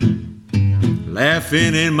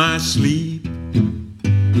 laughing in my sleep.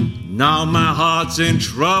 Now my heart's in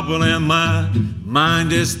trouble and my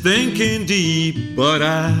mind is thinking deep. But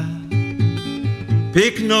I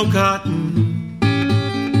pick no cotton,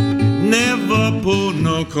 never pull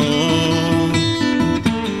no corn.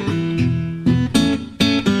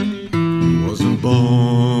 Wasn't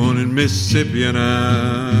born in Mississippi and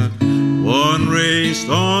I wasn't raised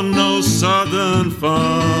on no southern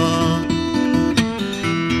farm.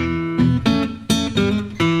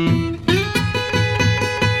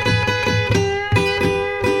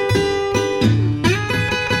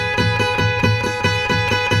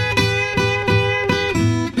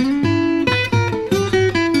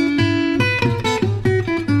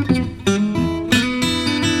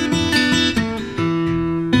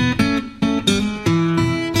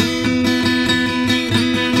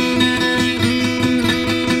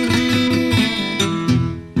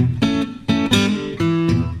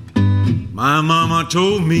 My mama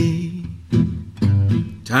told me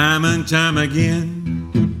time and time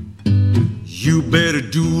again, you better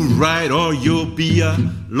do right or you'll be a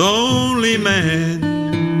lonely man.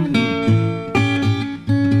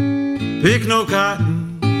 Pick no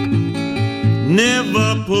cotton,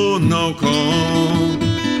 never pull no corn.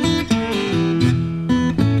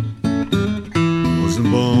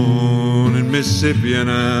 Wasn't born in Mississippi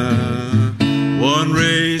and I wasn't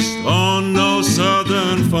raised on no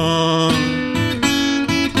southern farm.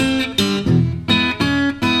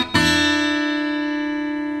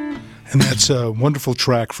 And that's a wonderful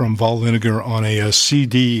track from Val Liniger on a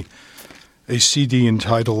CD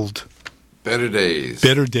entitled Better Days.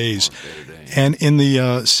 Better Days. And in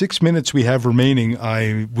the 6 minutes we have remaining,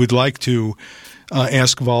 I would like to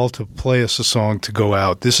ask Val to play us a song to go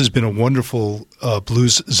out. This has been a wonderful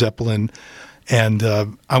Blues Zeppelin. And I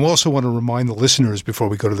also want to remind the listeners before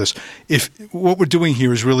we go to this, if what we're doing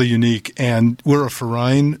here is really unique, and we're a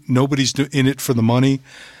Verein, nobody's in it for the money.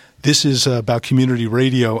 This is about community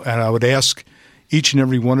radio, and I would ask each and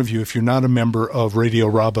every one of you, if you're not a member of Radio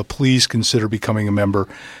Rabba, please consider becoming a member.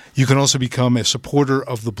 You can also become a supporter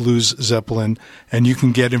of the Blues Zeppelin, and you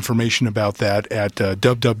can get information about that at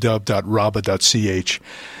www.rabba.ch.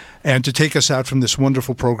 And to take us out from this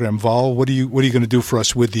wonderful program, Val, what are you going to do for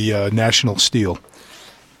us with the National Steel?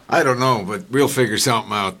 I don't know, but we'll figure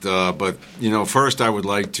something out. But first I would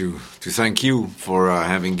like to thank you for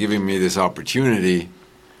having given me this opportunity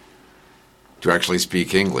to actually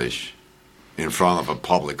speak English in front of a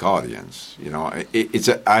public audience. I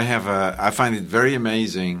find it very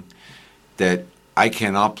amazing that I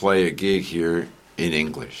cannot play a gig here in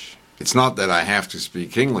English. It's not that I have to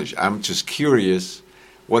speak English. I'm just curious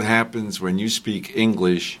what happens when you speak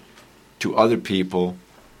English to other people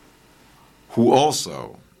who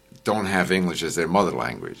also don't have English as their mother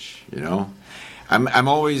language, I'm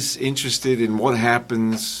always interested in what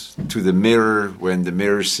happens to the mirror when the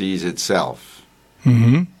mirror sees itself.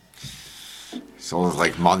 Mm-hmm. Sort of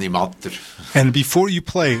like Money Matter. And before you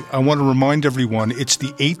play, I want to remind everyone, it's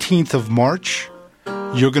the 18th of March.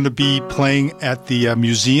 You're going to be playing at the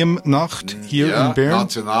Museumnacht here in Bern.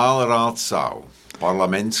 Nationalratszaal,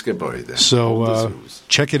 Parlamentsgebäude. So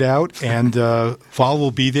check it out, and Val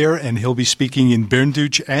will be there, and he'll be speaking in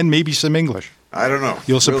Berndeutsch and maybe some English. I don't know.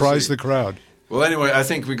 You'll surprise the crowd. Well, anyway, I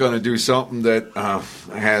think we're going to do something that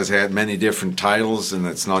has had many different titles, and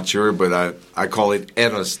it's not sure, but I call it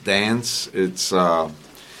Etta's Dance. It's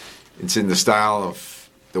in the style of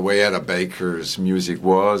the way Etta Baker's music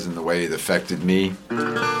was and the way it affected me.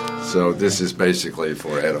 So this is basically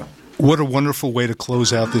for Etta. What a wonderful way to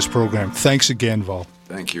close out this program. Thanks again, Val.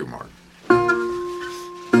 Thank you, Mark.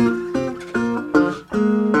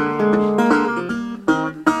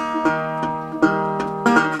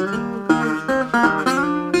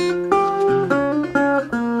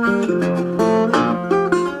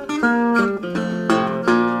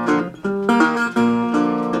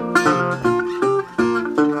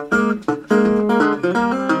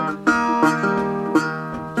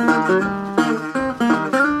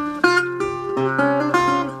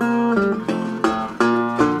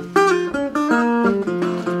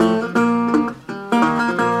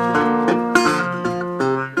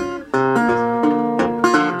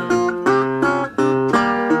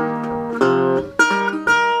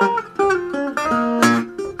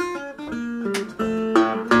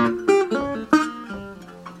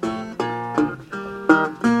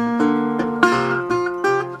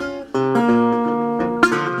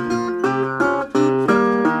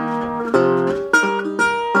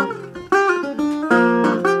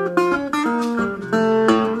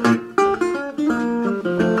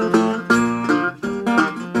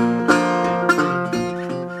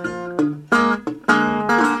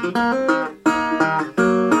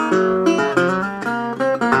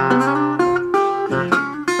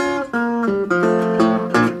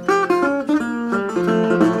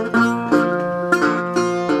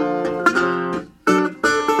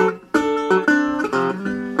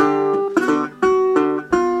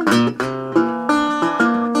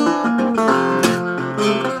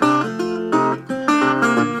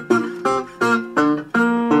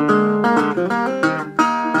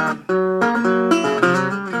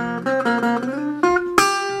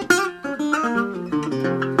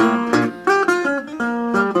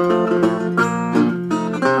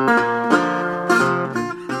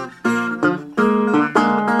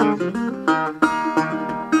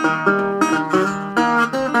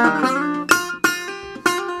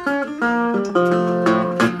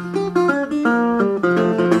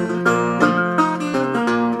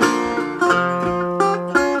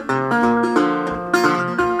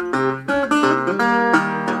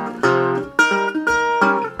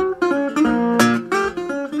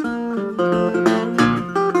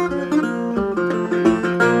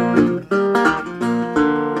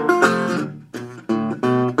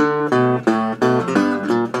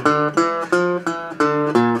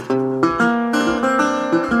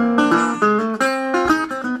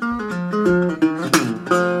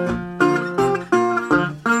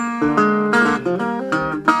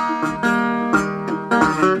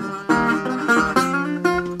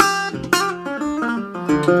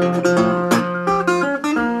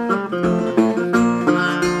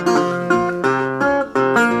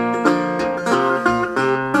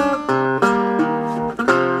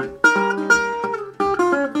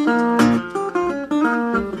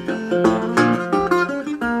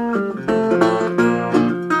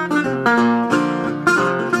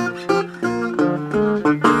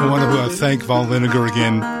 Thank Von Liniger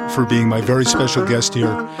again for being my very special guest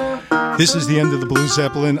here. This is the end of the Blue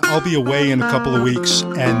Zeppelin. I'll be away in a couple of weeks,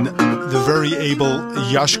 and the very able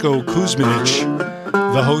Yashko Kuzminich,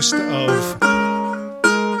 the host of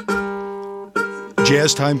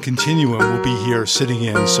Jazz Time Continuum, will be here sitting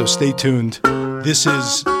in, so stay tuned. This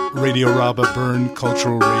is Radio Rabba, Bern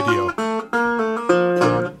Cultural Radio.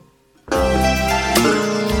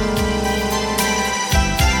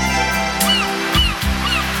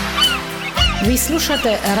 Vi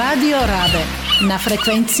slušate Radio Rabe na frekvenciji